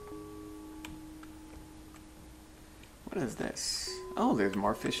 What is this? Oh, there's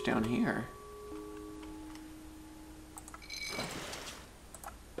more fish down here.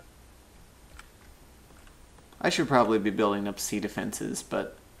 I should probably be building up sea defenses,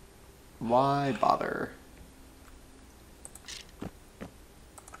 but why bother?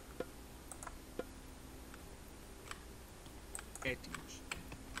 Έτοιμος.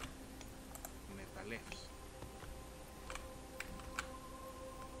 Μεταλλεύς.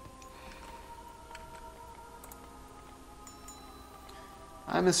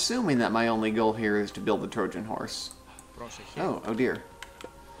 I'm assuming that my only goal here is to build the Trojan horse. Πρόσεχε. Oh dear.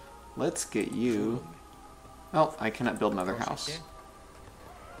 Let's get you... Oh, I cannot build another house. Πρόσεχε.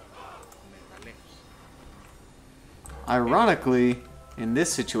 Μεταλλεύς. Ironically, in this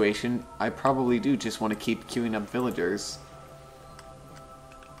situation, I probably do just want to keep queuing up villagers.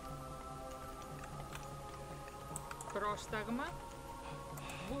 Πρόσταγμα.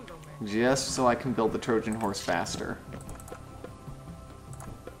 Βούλομαι. Just so I can build the Trojan horse faster.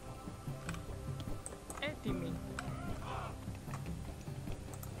 Έτοιμη.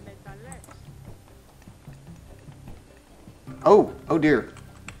 Μεταλλεύς. Oh dear.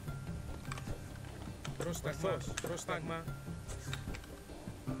 Πρόσταγμα. Πρόσταγμα.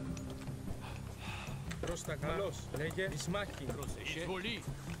 Πρόσταγμα. Καλώς. Λέγε. Ισμάχη. Εισβολή.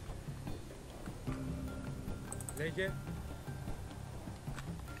 Λέγε.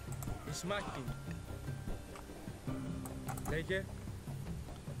 Ισμάχη. Λέγε.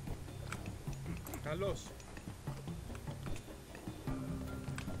 Καλώς.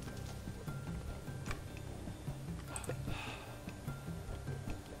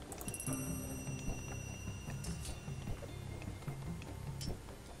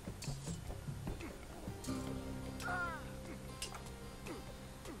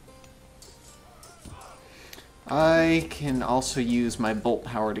 I can also use my bolt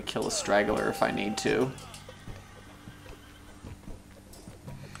power to kill a straggler if I need to.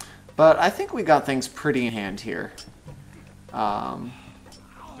 But I think we got things pretty in hand here.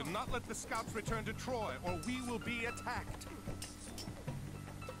 Do not let the scouts return to Troy, or we will be attacked.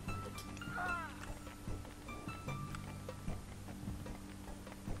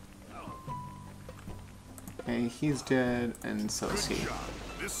 Okay, he's dead, and so is he.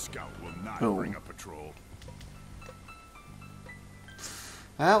 This scout will not Boom. bring a patrol.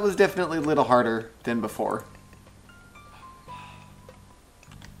 That was definitely a little harder than before.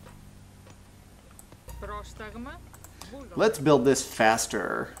 Πρόσταγμα. Βούλομαι. Let's build this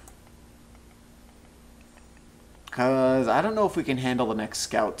faster. Because I don't know if we can handle the next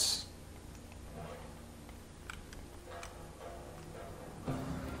scouts.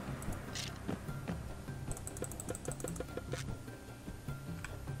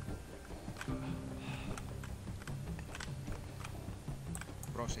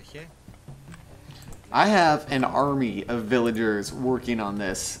 Πρόσεχε. I have an army of villagers working on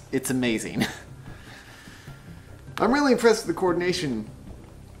this. It's amazing. I'm really impressed with the coordination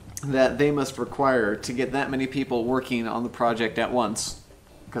that they must require to get that many people working on the project at once.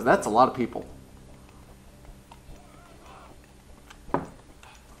 Because that's a lot of people.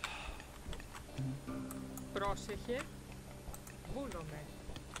 Πρόσεχε. Βούλομαι.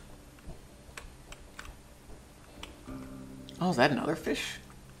 Oh, is that another fish?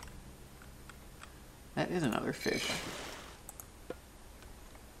 That is another fish.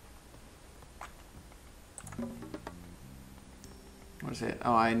 What is it?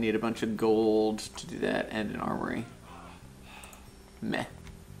 Oh, I need a bunch of gold to do that and an armory. Meh.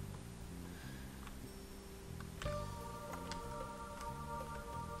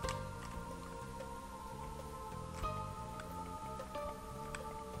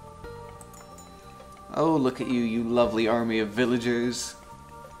 Oh, look at you, you lovely army of villagers.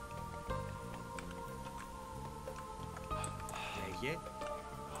 Λέγε.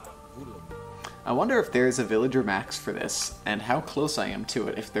 Βούλομαι. I wonder if there is a villager max for this, and how close I am to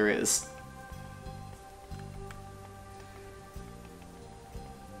it if there is.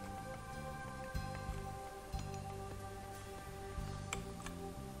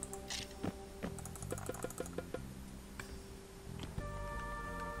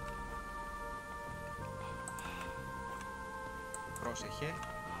 Πρόσεχε.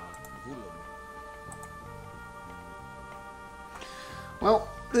 Βούλομαι. Well,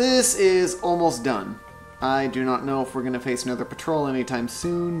 this is almost done. I do not know if we're going to face another patrol anytime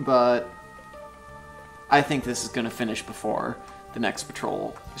soon, but I think this is going to finish before the next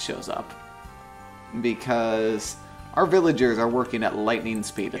patrol shows up. Because our villagers are working at lightning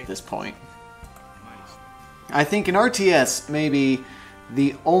speed at this point. I think in RTS, maybe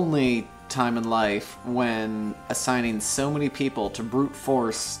the only time in life when assigning so many people to brute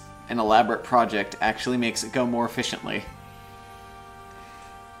force an elaborate project actually makes it go more efficiently.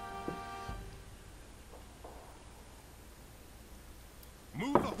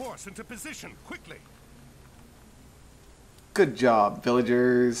 Move the horse into position, quickly. Good job,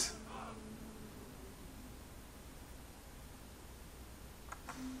 villagers.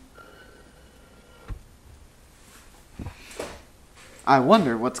 I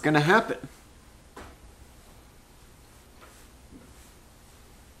wonder what's going to happen.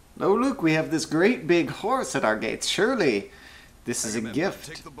 Oh, look, we have this great big horse at our gates. Surely this is a Agamemnon, gift.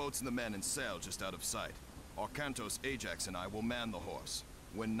 take the boats and the men and sail just out of sight. Arkantos, Ajax, and I will man the horse.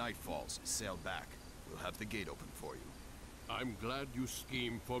 When night falls, sail back. We'll have the gate open for you. I'm glad you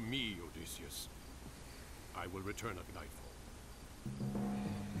schemed for me, Odysseus. I will return at nightfall.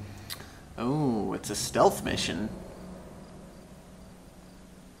 Oh, it's a stealth mission.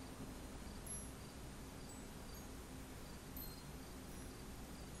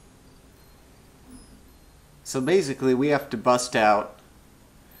 So basically, we have to bust out,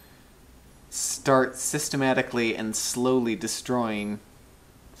 start systematically and slowly destroying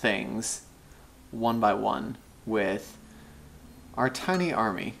things one by one with our tiny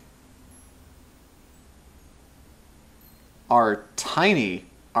army. Our tiny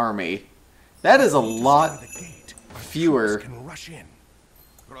army. That is a lot The gate. fewer. Can rush in.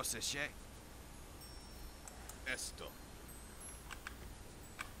 Prosesce. Esto.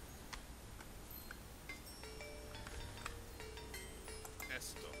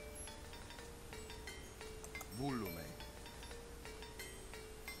 Esto. Volume.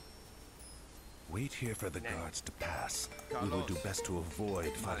 Wait here for the guards to pass. We will do best to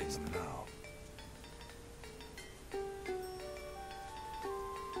avoid fighting them now.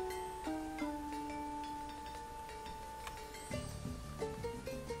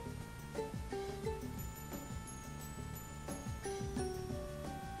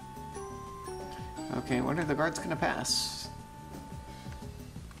 Okay, when are the guards gonna pass?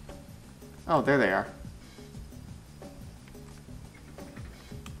 Oh, there they are.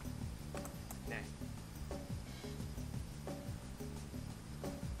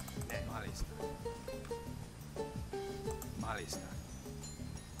 Μάλιστα. Μάλιστα.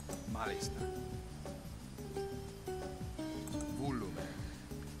 Μάλιστα. Volume.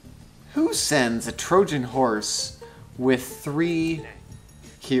 Who sends a Trojan horse with 3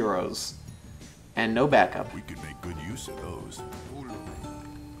 heroes and no backup? We could make good use of those. Volume.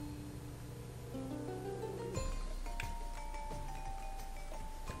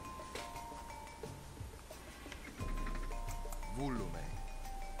 Volume.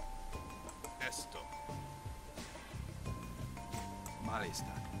 Esto.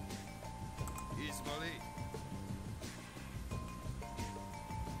 Μάλιστα. Ismali.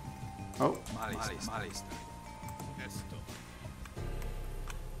 Oh, Μάλιστα. Μάλιστα. Esto.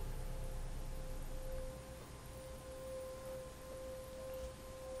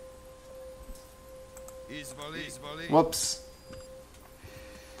 Ismali. Ismali. whoops.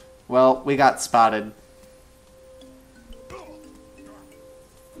 Well, we got spotted.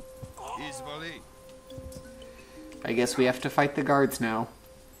 Ismali. I guess we have to fight the guards now.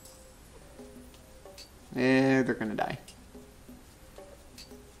 They're gonna die.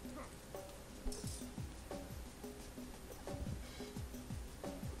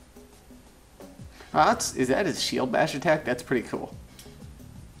 Is that his shield bash attack? That's pretty cool.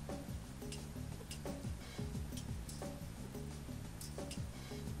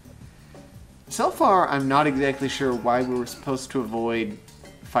 So far, I'm not exactly sure why we were supposed to avoid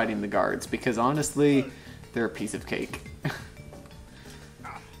fighting the guards, because honestly, they're a piece of cake.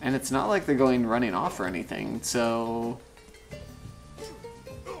 And it's not like they're going running off or anything, so...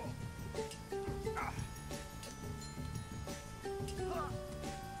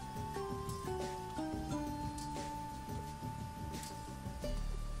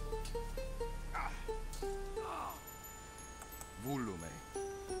 Volume.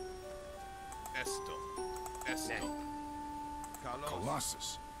 Esto. Esto. Carlos.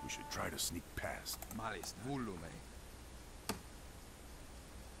 Colossus. We should try to sneak past. Malista. Volume.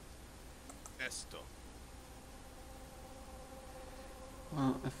 Esto.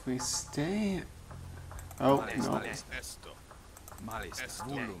 Well, if we stay... Oh, Malista. no. Malista. Esto. Malista. Esto.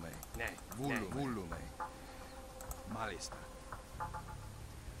 Volume. Volume. Malista.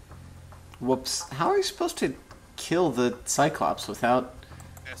 Whoops. How are you supposed to kill the Cyclops without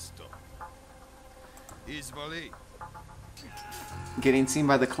Esto. Izvoli. getting seen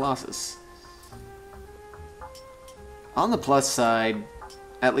by the Colossus? On the plus side,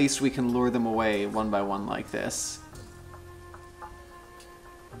 at least we can lure them away one by one like this.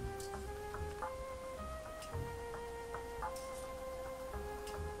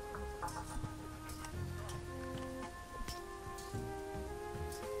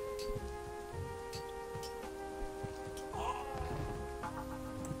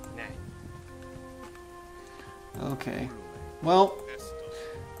 Okay. Well,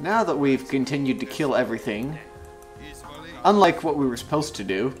 now that we've continued to kill everything, Izvoli. unlike what we were supposed to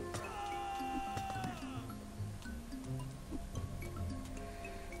do,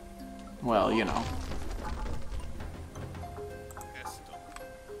 well, you know. Esto.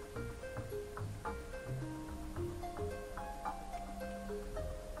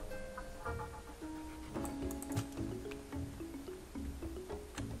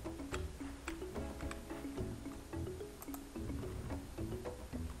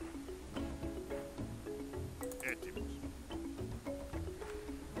 Etimus.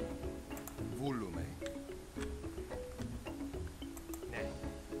 Volume.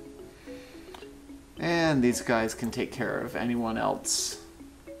 And these guys can take care of anyone else.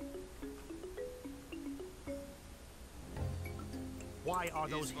 Why are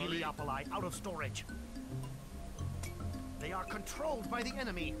those Easily. Heliopoli out of storage? They are controlled by the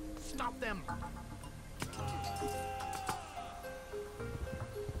enemy. Stop them!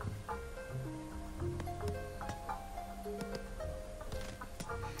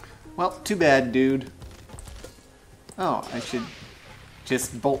 Well, too bad, dude. Oh, I should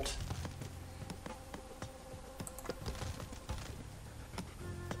just bolt.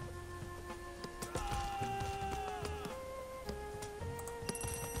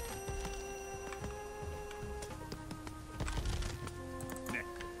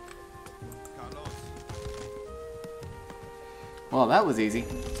 Carlos. Well, that was easy.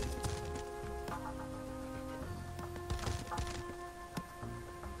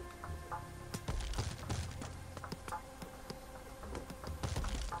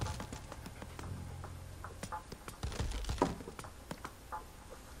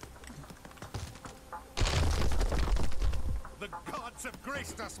 The gods have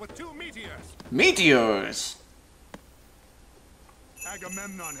graced us with 2 meteors. Meteors!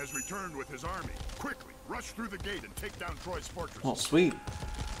 Agamemnon has returned with his army. Quickly, rush through the gate and take down Troy's fortress. Well, sweet.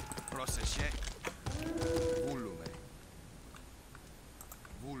 Procesce. Volume.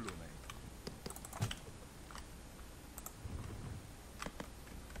 Volume.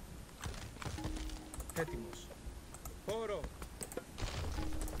 Έτοιμος. Πόρο.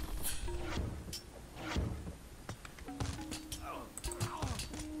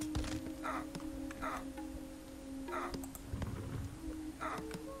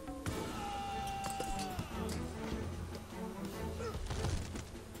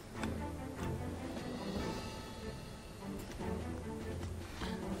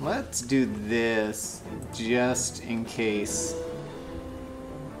 Let's do this just in case.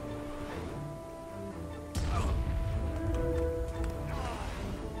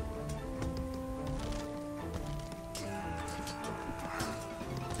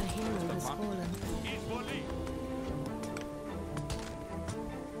 A hero has fallen. Izvoli.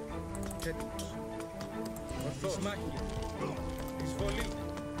 Έτοιμος. Ορθός. Μάχη. Εισβολή.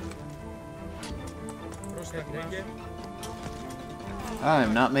 Πρόσταγμα.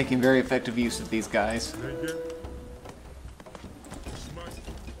 I'm not making very effective use of these guys.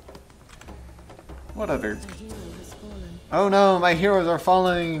 Whatever. A hero has fallen. Oh no, my heroes are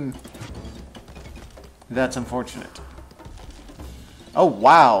falling! That's unfortunate. Oh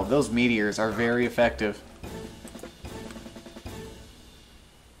wow, those meteors are very effective.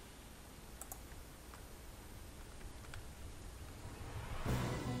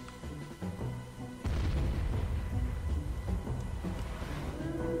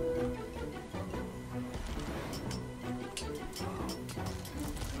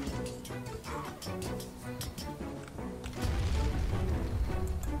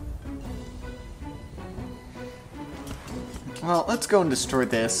 Well, let's go and destroy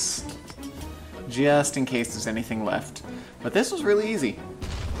this, just in case there's anything left. But this was really easy.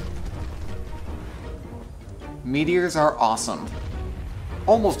 Meteors are awesome.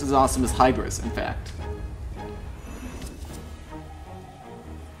 Almost as awesome as Hydras, in fact.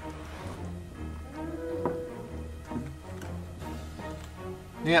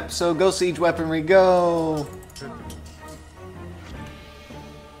 Yep, so go siege weaponry, go!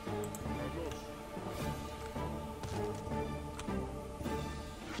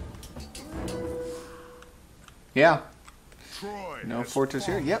 Yeah. Troy No has fortress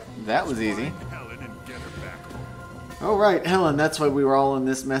here? fallen. Yep, that was easy. Find Helen and get her back home. Oh right, Helen, that's why we were all in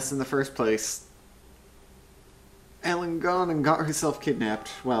this mess in the first place. Helen gone and got herself kidnapped.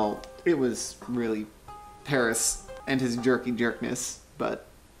 Well, it was really Paris and his jerky jerkness, but...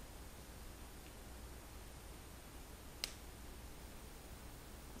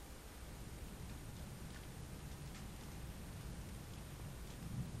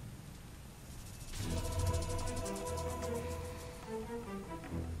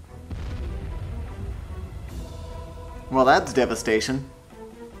 Well, that's devastation.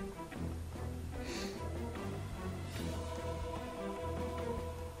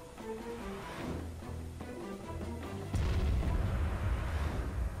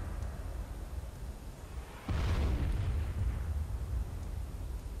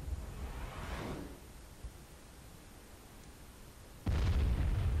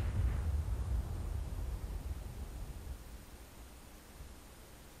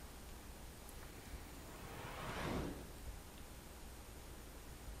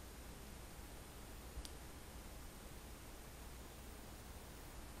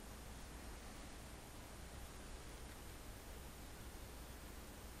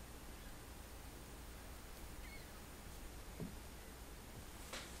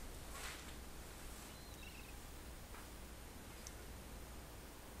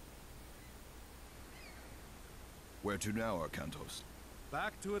 Where to now, Arcantos?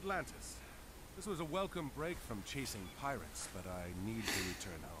 Back to Atlantis. This was a welcome break from chasing pirates, but I need to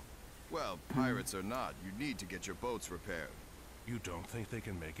return home. Well, pirates or not, you need to get your boats repaired. You don't think they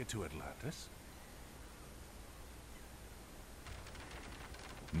can make it to Atlantis?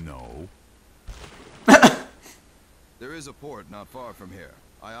 No. There is a port not far from here,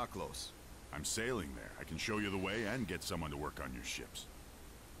 Iaklos. I'm sailing there. I can show you the way and get someone to work on your ships.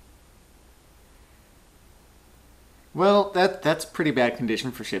 Well, that's pretty bad condition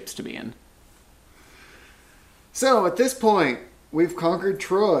for ships to be in. So, at this point, we've conquered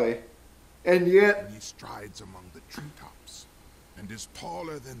Troy, and yet... And he strides among the treetops, and is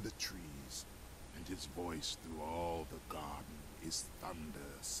taller than the trees, and his voice through all the garden is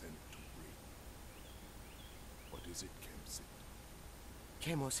thunder sent to ring. What is it, Kemsit?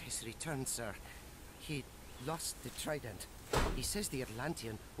 Chemos has returned, sir. He lost the Trident. He says the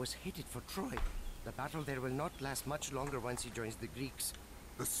Atlantean was headed for Troy. The battle there will not last much longer once he joins the Greeks.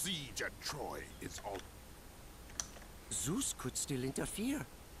 The siege at Troy is all... Zeus could still interfere.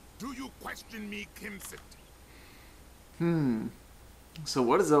 Do you question me, Kemsit? So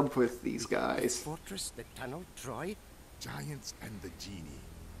what is up with these guys? Fortress that tunneled Troy? Giants and the genie,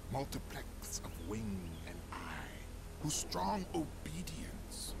 multiplex of wing and eye, whose strong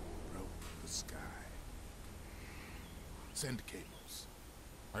obedience broke the sky. Send cables.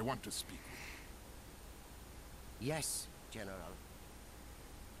 I want to speak with you. Yes, General.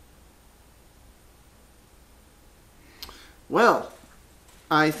 Well,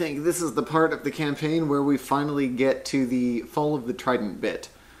 I think this is the part of the campaign where we finally get to the fall of the Trident bit.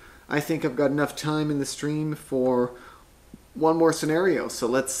 I think I've got enough time in the stream for one more scenario, so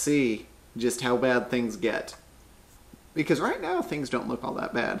let's see just how bad things get. Because right now, things don't look all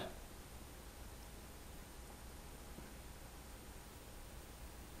that bad.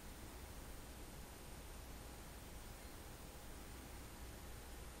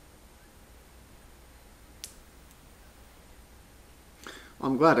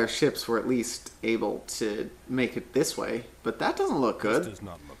 I'm glad our ships were at least able to make it this way, but that doesn't look good. This does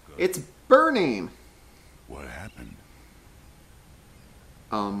not look good. It's burning! What happened?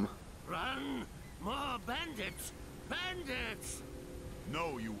 Run! More bandits! Bandits!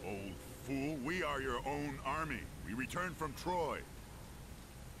 No, you old fool. We are your own army. We returned from Troy.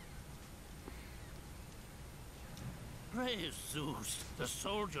 Praise Zeus! The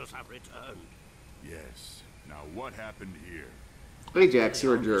soldiers have returned. Yes. Now what happened here? Ajax,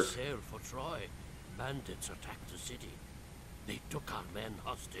 you're a jerk. Sailed for Troy. Bandits attacked the city. They took our men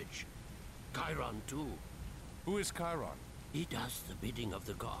hostage. Chiron too. Who is Chiron? He does the bidding of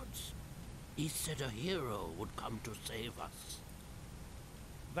the gods. He said a hero would come to save us.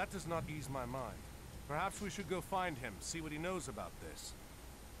 That does not ease my mind. Perhaps we should go find him, see what he knows about this.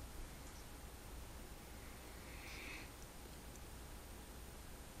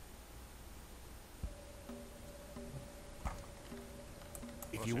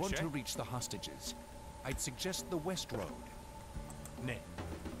 you want to reach the hostages, I'd suggest the West Road. Ne.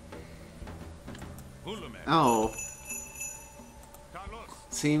 Volume. Oh.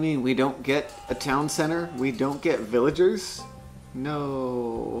 So you mean we don't get a town center? We don't get villagers?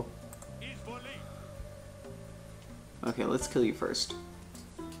 No. Okay, let's kill you first.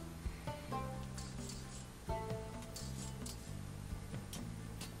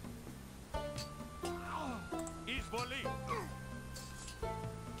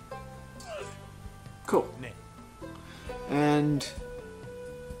 Cool. And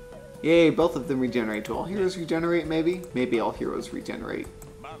yay, both of them regenerate. Do all heroes regenerate, maybe? Maybe all heroes regenerate.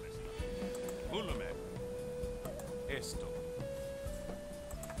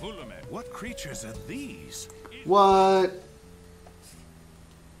 What creatures are these? What?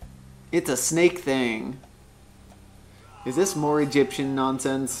 It's a snake thing. Is this more Egyptian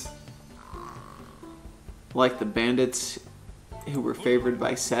nonsense? Like the bandits who were favored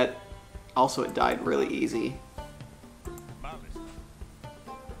by Set? Also, it died really easy.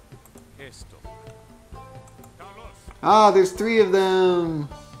 Ah, there's 3 of them!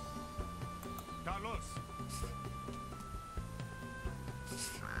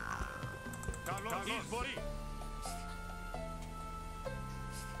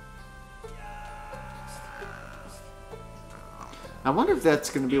 I wonder if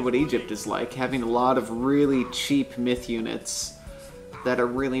that's going to be what Egypt is like, having a lot of really cheap myth units that are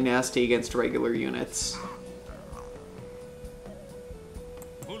really nasty against regular units.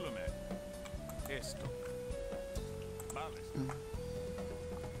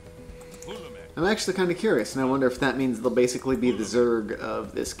 I'm actually kind of curious, and I wonder if that means they'll basically be the Zerg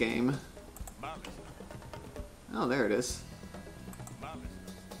of this game. Oh, there it is.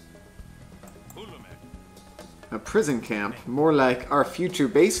 A prison camp, more like our future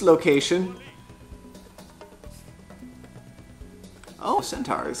base location. Oh,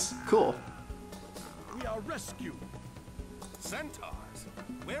 centaurs. Cool. We are rescued. Centaurs?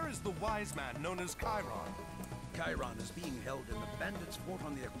 Where is the wise man known as Chiron? Chiron is being held in the bandits' fort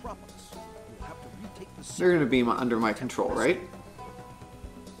on the Acropolis. We'll have to retake the They're gonna be under my control, right?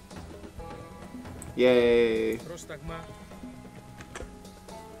 Yay. Πρόσταγμα.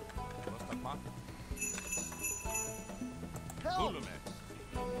 Volume.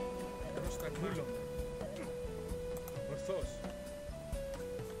 Πρόσταγμα. Ορθώς.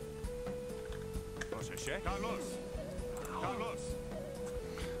 Πρόσεχε. Καλώς. Καλώς.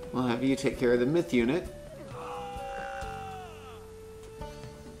 We'll have you take care of the myth unit.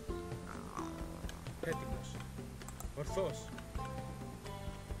 Έτοιμος. Ορθώς.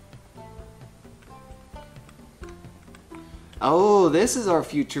 Oh, this is our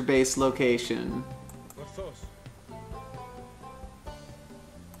future base location. Ορθώς.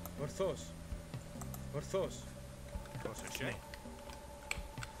 Ορθώς. Ορθώς. Πρόσεχε.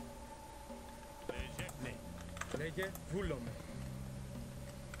 Ναι. Λέγε βούλομαι.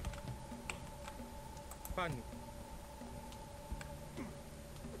 Πάνω.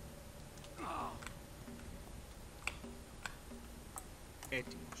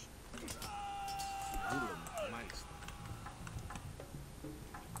 Έτοιμος. Βούλομαι, μάλιστα.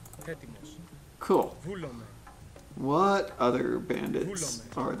 Έτοιμος. Cool. Βούλομαι. What other bandits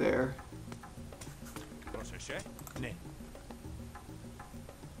are there? Πρόσεχε. Ναι.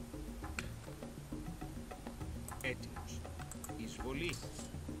 Έτοιμος. Εισβολή.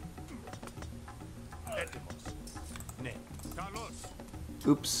 Έτοιμος. Ναι. Καλώς.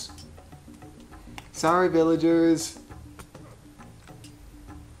 Oops. Sorry, villagers.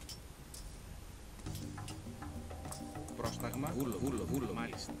 Πρόσταγμα. Βούλο,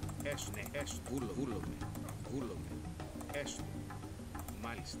 μάλιστα. Έστω, έστω. Βούλομαι. Έστω.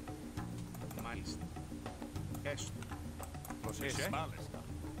 Μάλιστα. Μάλιστα. Έστω. Πρόσεχε. Μάλιστα.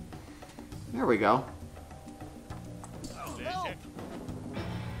 There we go. Λέγε.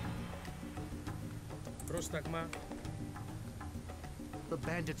 Πρόσταγμα. The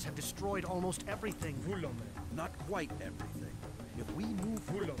bandits have destroyed almost everything. Βούλομαι. Not quite everything. If we move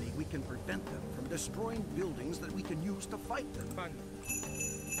quickly, we can prevent them from destroying buildings that we can use to fight them. Πάνω.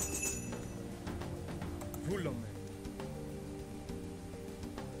 Βούλομαι.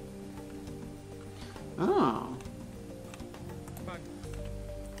 Oh. Πάνω.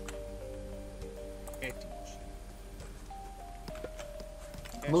 Έτοιμος.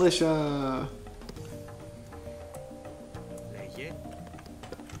 Militia. Λέγε.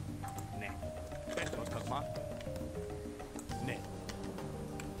 Ναι. Πρόσταγμα. Ναι.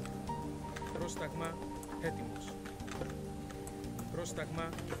 Πρόσταγμα. Έτοιμος. Πρόσταγμα.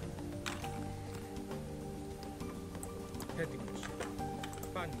 Έτοιμος.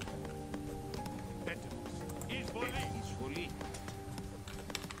 Πάνω. Έτοιμος. Εισβολή. Εισβολή.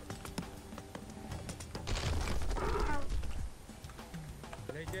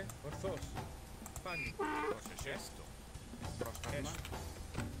 Λέγε ορθώς. Πάνι. Πρόσεχε. Πρόσταγμα.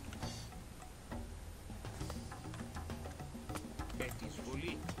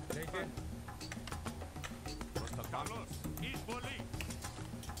 Εισβολή. Λέγε. Πρόσταγμα. Εισβολή.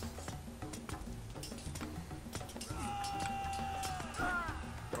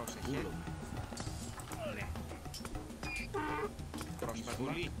 Πρόσεχε. Ναι.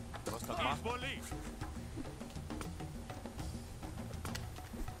 Πρόσταγμα. Πρόσταγμα. Εισβολή.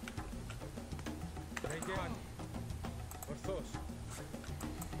 Λέγε. Πάνι. Ορθώς.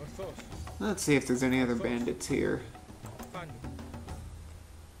 Ορθώς. Let's see if there's any other bandits here. Πάνι.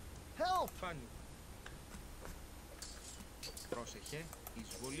 Help! Πάνι. Πρόσεχε.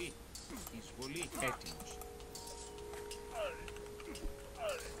 Εισβολή. Εισβολή. Έτοιμος.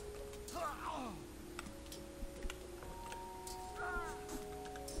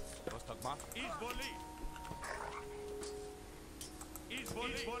 Πρόσταγμα. Εισβολή.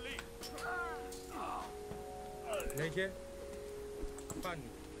 Εισβολή. Εισβολή. Λέγε. Πάνι.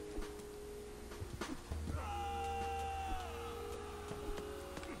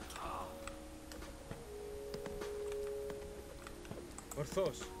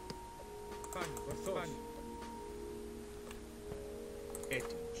 Ορθώς. Πάνι. Ορθώς. Πάνι.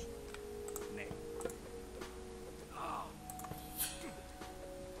 Έτοιμος. Ναι.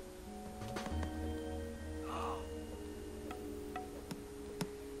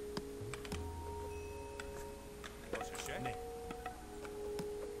 Πρόσεχε. Ναι.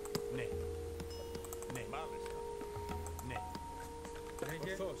 Ναι. Ναι. Μάλιστα. Ναι.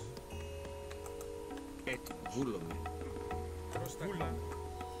 Λέγε. Ορθώς. Έτοιμος. Βούλομαι. Πρόσταγμα.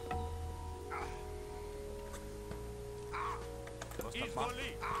 Πρόσταγμα.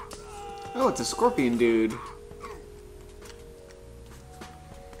 Εισβολή. Oh, it's a scorpion dude.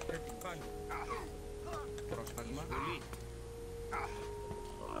 Πάνι. Πρόσταγμα.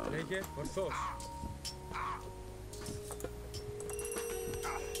 Λέγε. Ορθώς.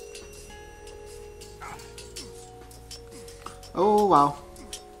 Oh, wow.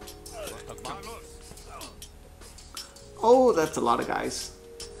 Oh, that's a lot of guys.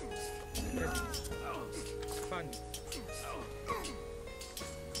 Πάνι.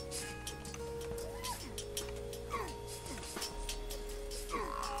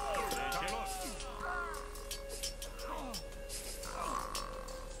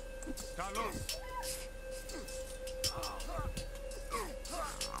 Καλώς.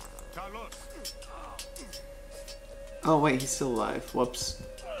 Καλώς. Oh, wait, he's still alive. Whoops.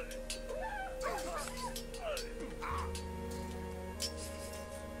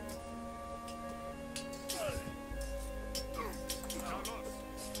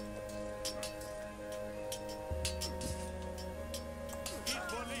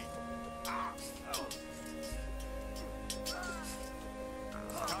 Εισβολή.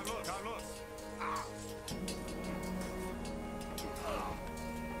 Καλώς. Καλώς.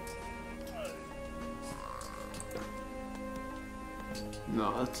 No,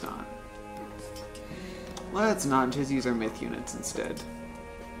 let's not. Let's not just use our myth units instead.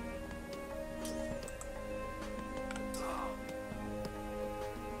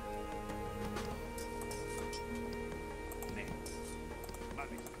 Ναι.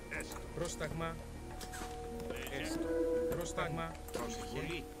 Μάλιστα. Έστω. Πρόσταγμα. Έστω. Πρόσταγμα.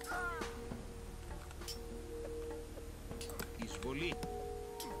 Πρόσεχε. Εισβολή.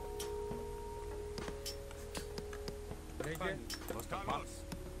 Λέγε. Πρόσταγμα.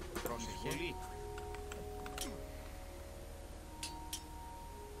 Πρόσεχε.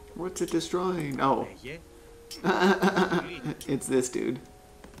 What's it destroying? Oh. Λέγε. It's this dude.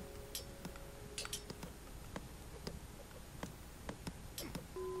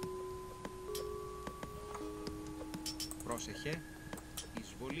 Πρόσεχε.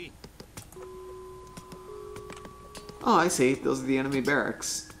 Εισβολή. Oh, I see. Those are the enemy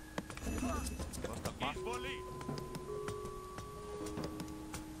barracks. Πρόσταγμα. Εισβολή.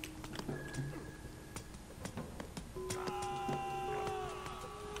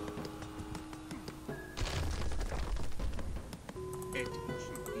 Έτοιμος.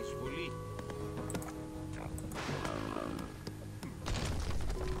 Εισβολή.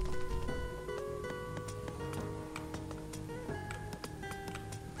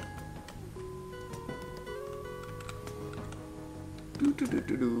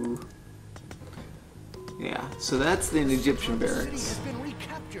 Doo-doo-doo-doo-doo. Yeah, so that's the Egyptian The city barracks. has been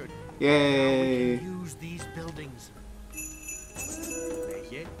recaptured. Yay! Use these buildings.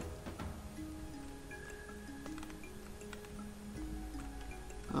 Λέγε.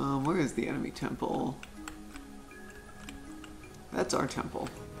 Where is the enemy temple? That's our temple.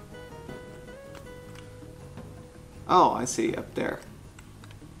 Oh, I see, up there.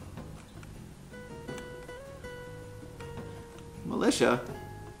 militia.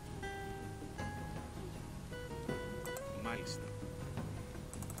 Μάλιστα.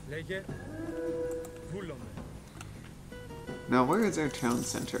 Λέγε, βούλομαι. Now, where is our town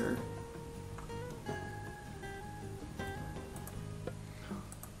center?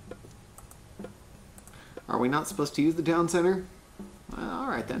 Are we not supposed to use the town center?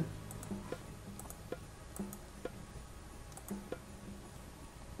 Alright then.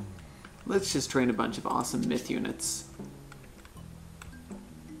 Let's just train a bunch of awesome myth units.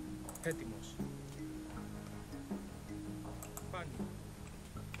 Έτοιμος. Πάνι.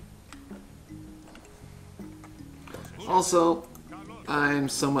 Also, I'm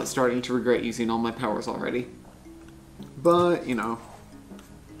somewhat starting to regret using all my powers already. But, you know,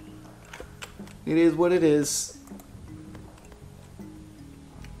 it is what it is.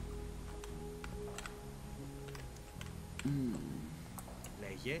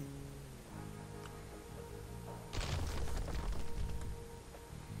 Λέγε.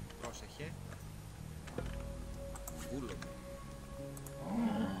 Πρόσεχε. Βούλομαι.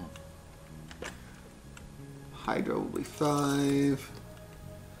 Hydra will be 5.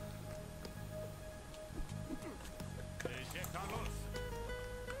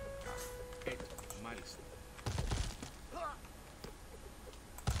 Έτοιμος, μάλιστα.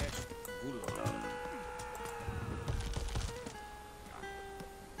 Έστω, βούλομαι.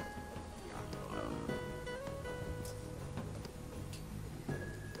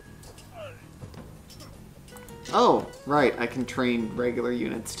 Oh, right, I can train regular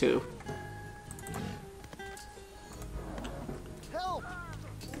units too. Help!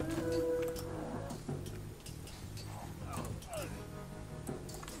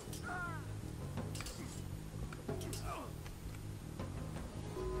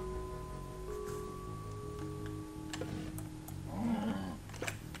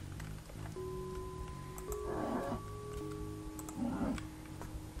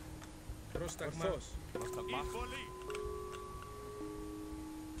 Πρόσταγμα. Πρόσταγμα.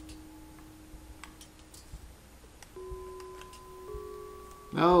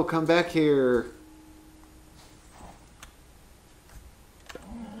 No, come back here.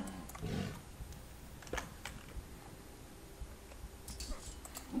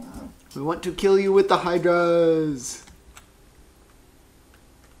 We want to kill you with the Hydras.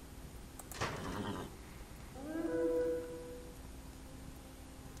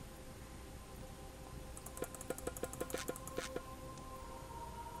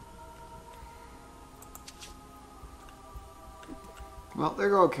 Well, there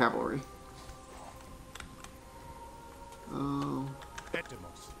go cavalry.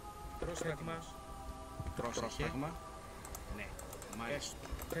 Έτοιμος. Πρόσταγμα. Πρόσταγμα. Ναι, μάλιστα.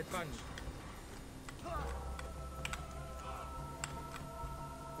 Πάνι.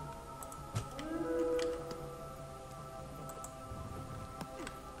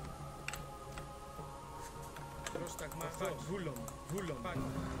 Πρόσταγμα. Βούλομαι. Βούλομαι. Πάνι.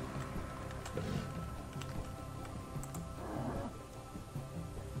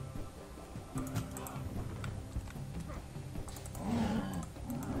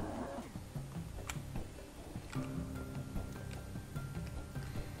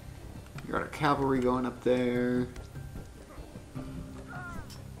 You got our cavalry going up there.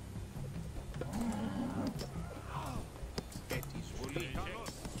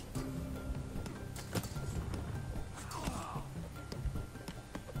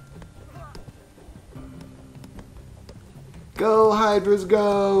 Go, Hydras,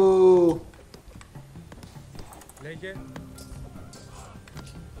 go! Λέγε.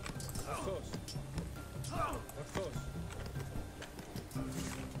 Ορθός. Ορθός.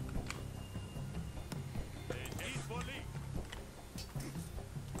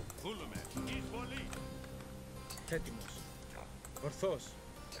 Έτοιμος. Ορθός.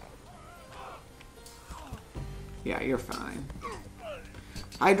 Yeah, you're fine.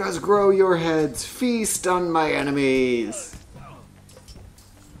 Hydras, grow your heads. Feast on my enemies.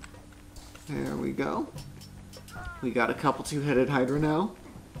 There we go. We got a couple two-headed Hydra now.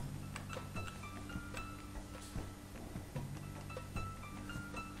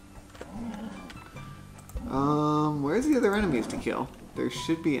 Where's the other enemies to kill? There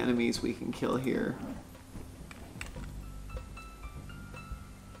should be enemies we can kill here.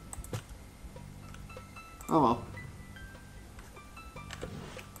 Oh well.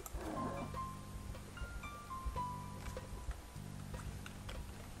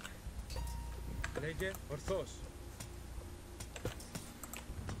 Λέγε. Ορθός.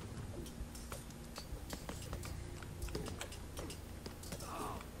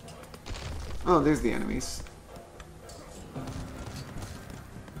 Oh, there's the enemies.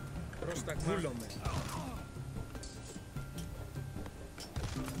 Πρόσταγμα. Βούλομαι.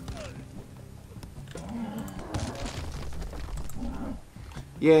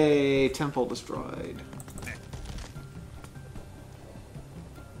 Yay, temple destroyed.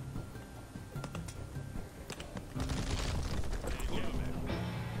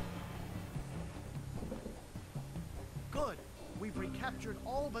 Good. We've recaptured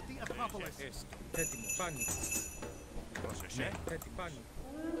all but the Acropolis. Έτοιμος. Πάνι. Πρόσεχε. Έτοιμος. Πάνι.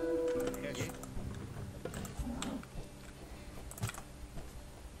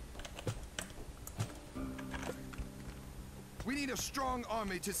 We need a strong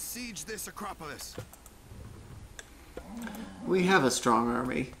army to siege this Acropolis. We have a strong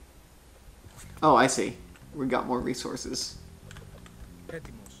army. Oh, I see. We got more resources.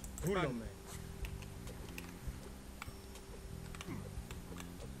 Έτοιμος. Βούλομαι.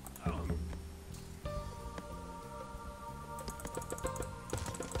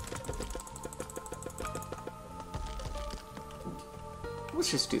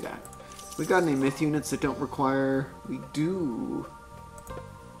 Let's just do that. We got any myth units that don't require... We do.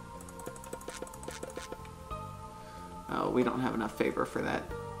 Oh, we don't have enough favor for that.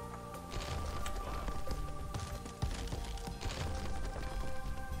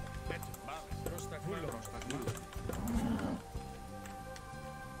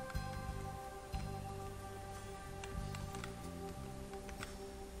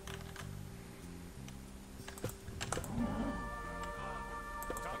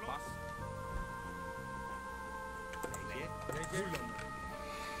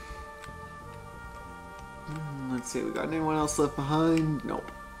 Let's see, we got anyone else left behind?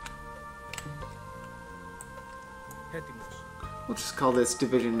 Nope. Έτοιμος. We'll just call this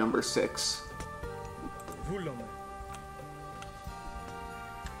division number 6. Βούλομαι.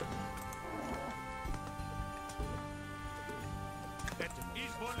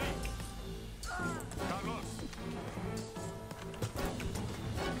 Εισβολή. Καλώς.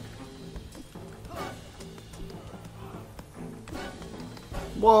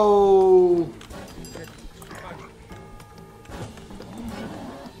 Whoa!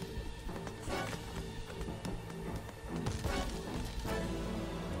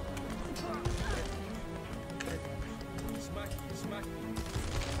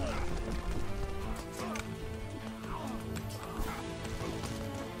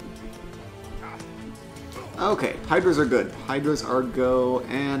 Okay, Hydras are good. Hydras are go,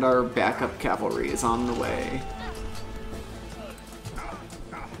 and our backup cavalry is on the way.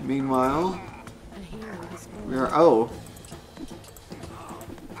 Meanwhile, we are... Oh.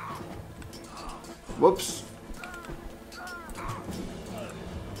 Whoops.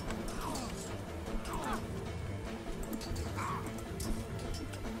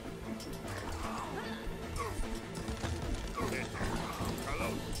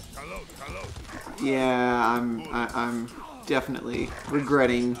 Yeah, I'm definitely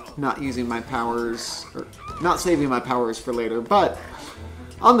regretting not using my powers, or not saving my powers for later, but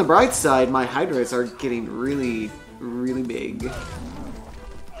on the bright side, my Hydras are getting really, really big.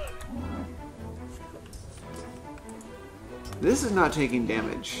 This is not taking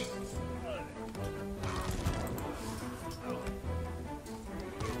damage.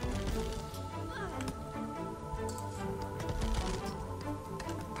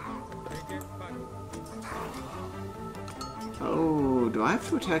 Oh, do I have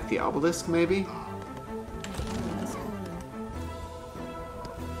to attack the obelisk, maybe?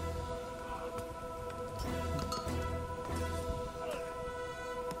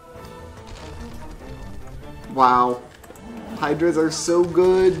 Wow. Hydras are so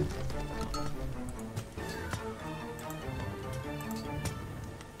good.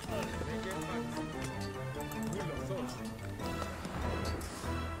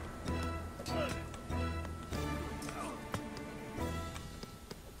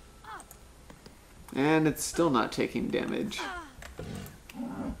 And it's still not taking damage.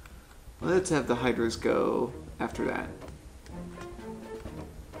 Let's have the Hydras go after that.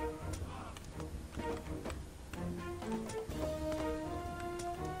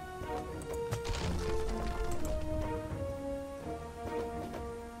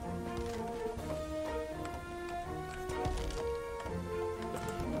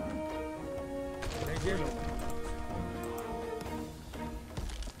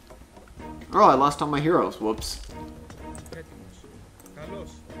 Oh, I lost all my heroes. Whoops.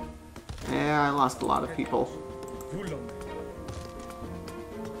 Yeah, I lost a lot of people.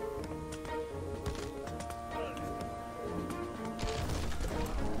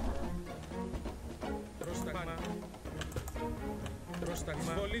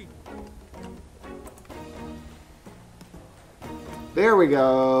 There we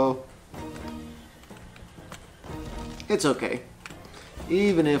go. It's okay.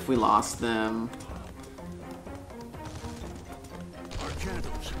 Even if we lost them. Our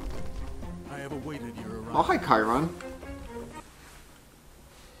candle have awaited your arrival. Oh, hi, Chiron.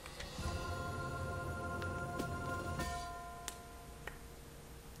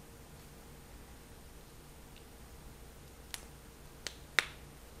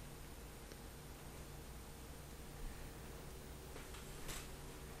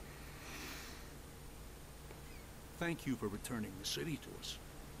 Thank you for returning the city to us.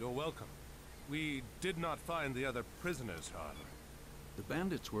 You're welcome. We did not find the other prisoners, however. The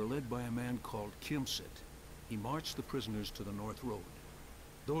bandits were led by a man called Kimsit. He marched the prisoners to the North Road.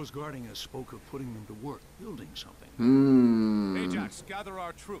 Those guarding us spoke of putting them to work, building something. Ajax, gather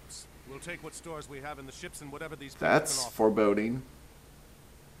our troops. We'll take what stores we have in the ships and whatever these people That's can offer. foreboding.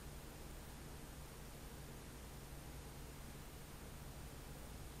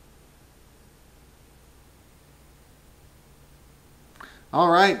 All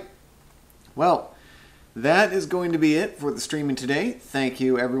right. Well, that is going to be it for the streaming today. Thank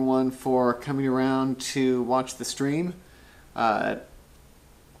you, everyone, for coming around to watch the stream. I'm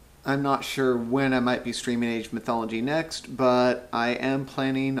not sure when I might be streaming Age of Mythology next, but I am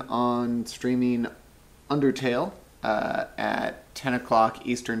planning on streaming Undertale at 10 o'clock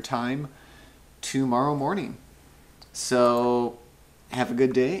Eastern Time tomorrow morning. So, have a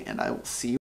good day, and I will see you.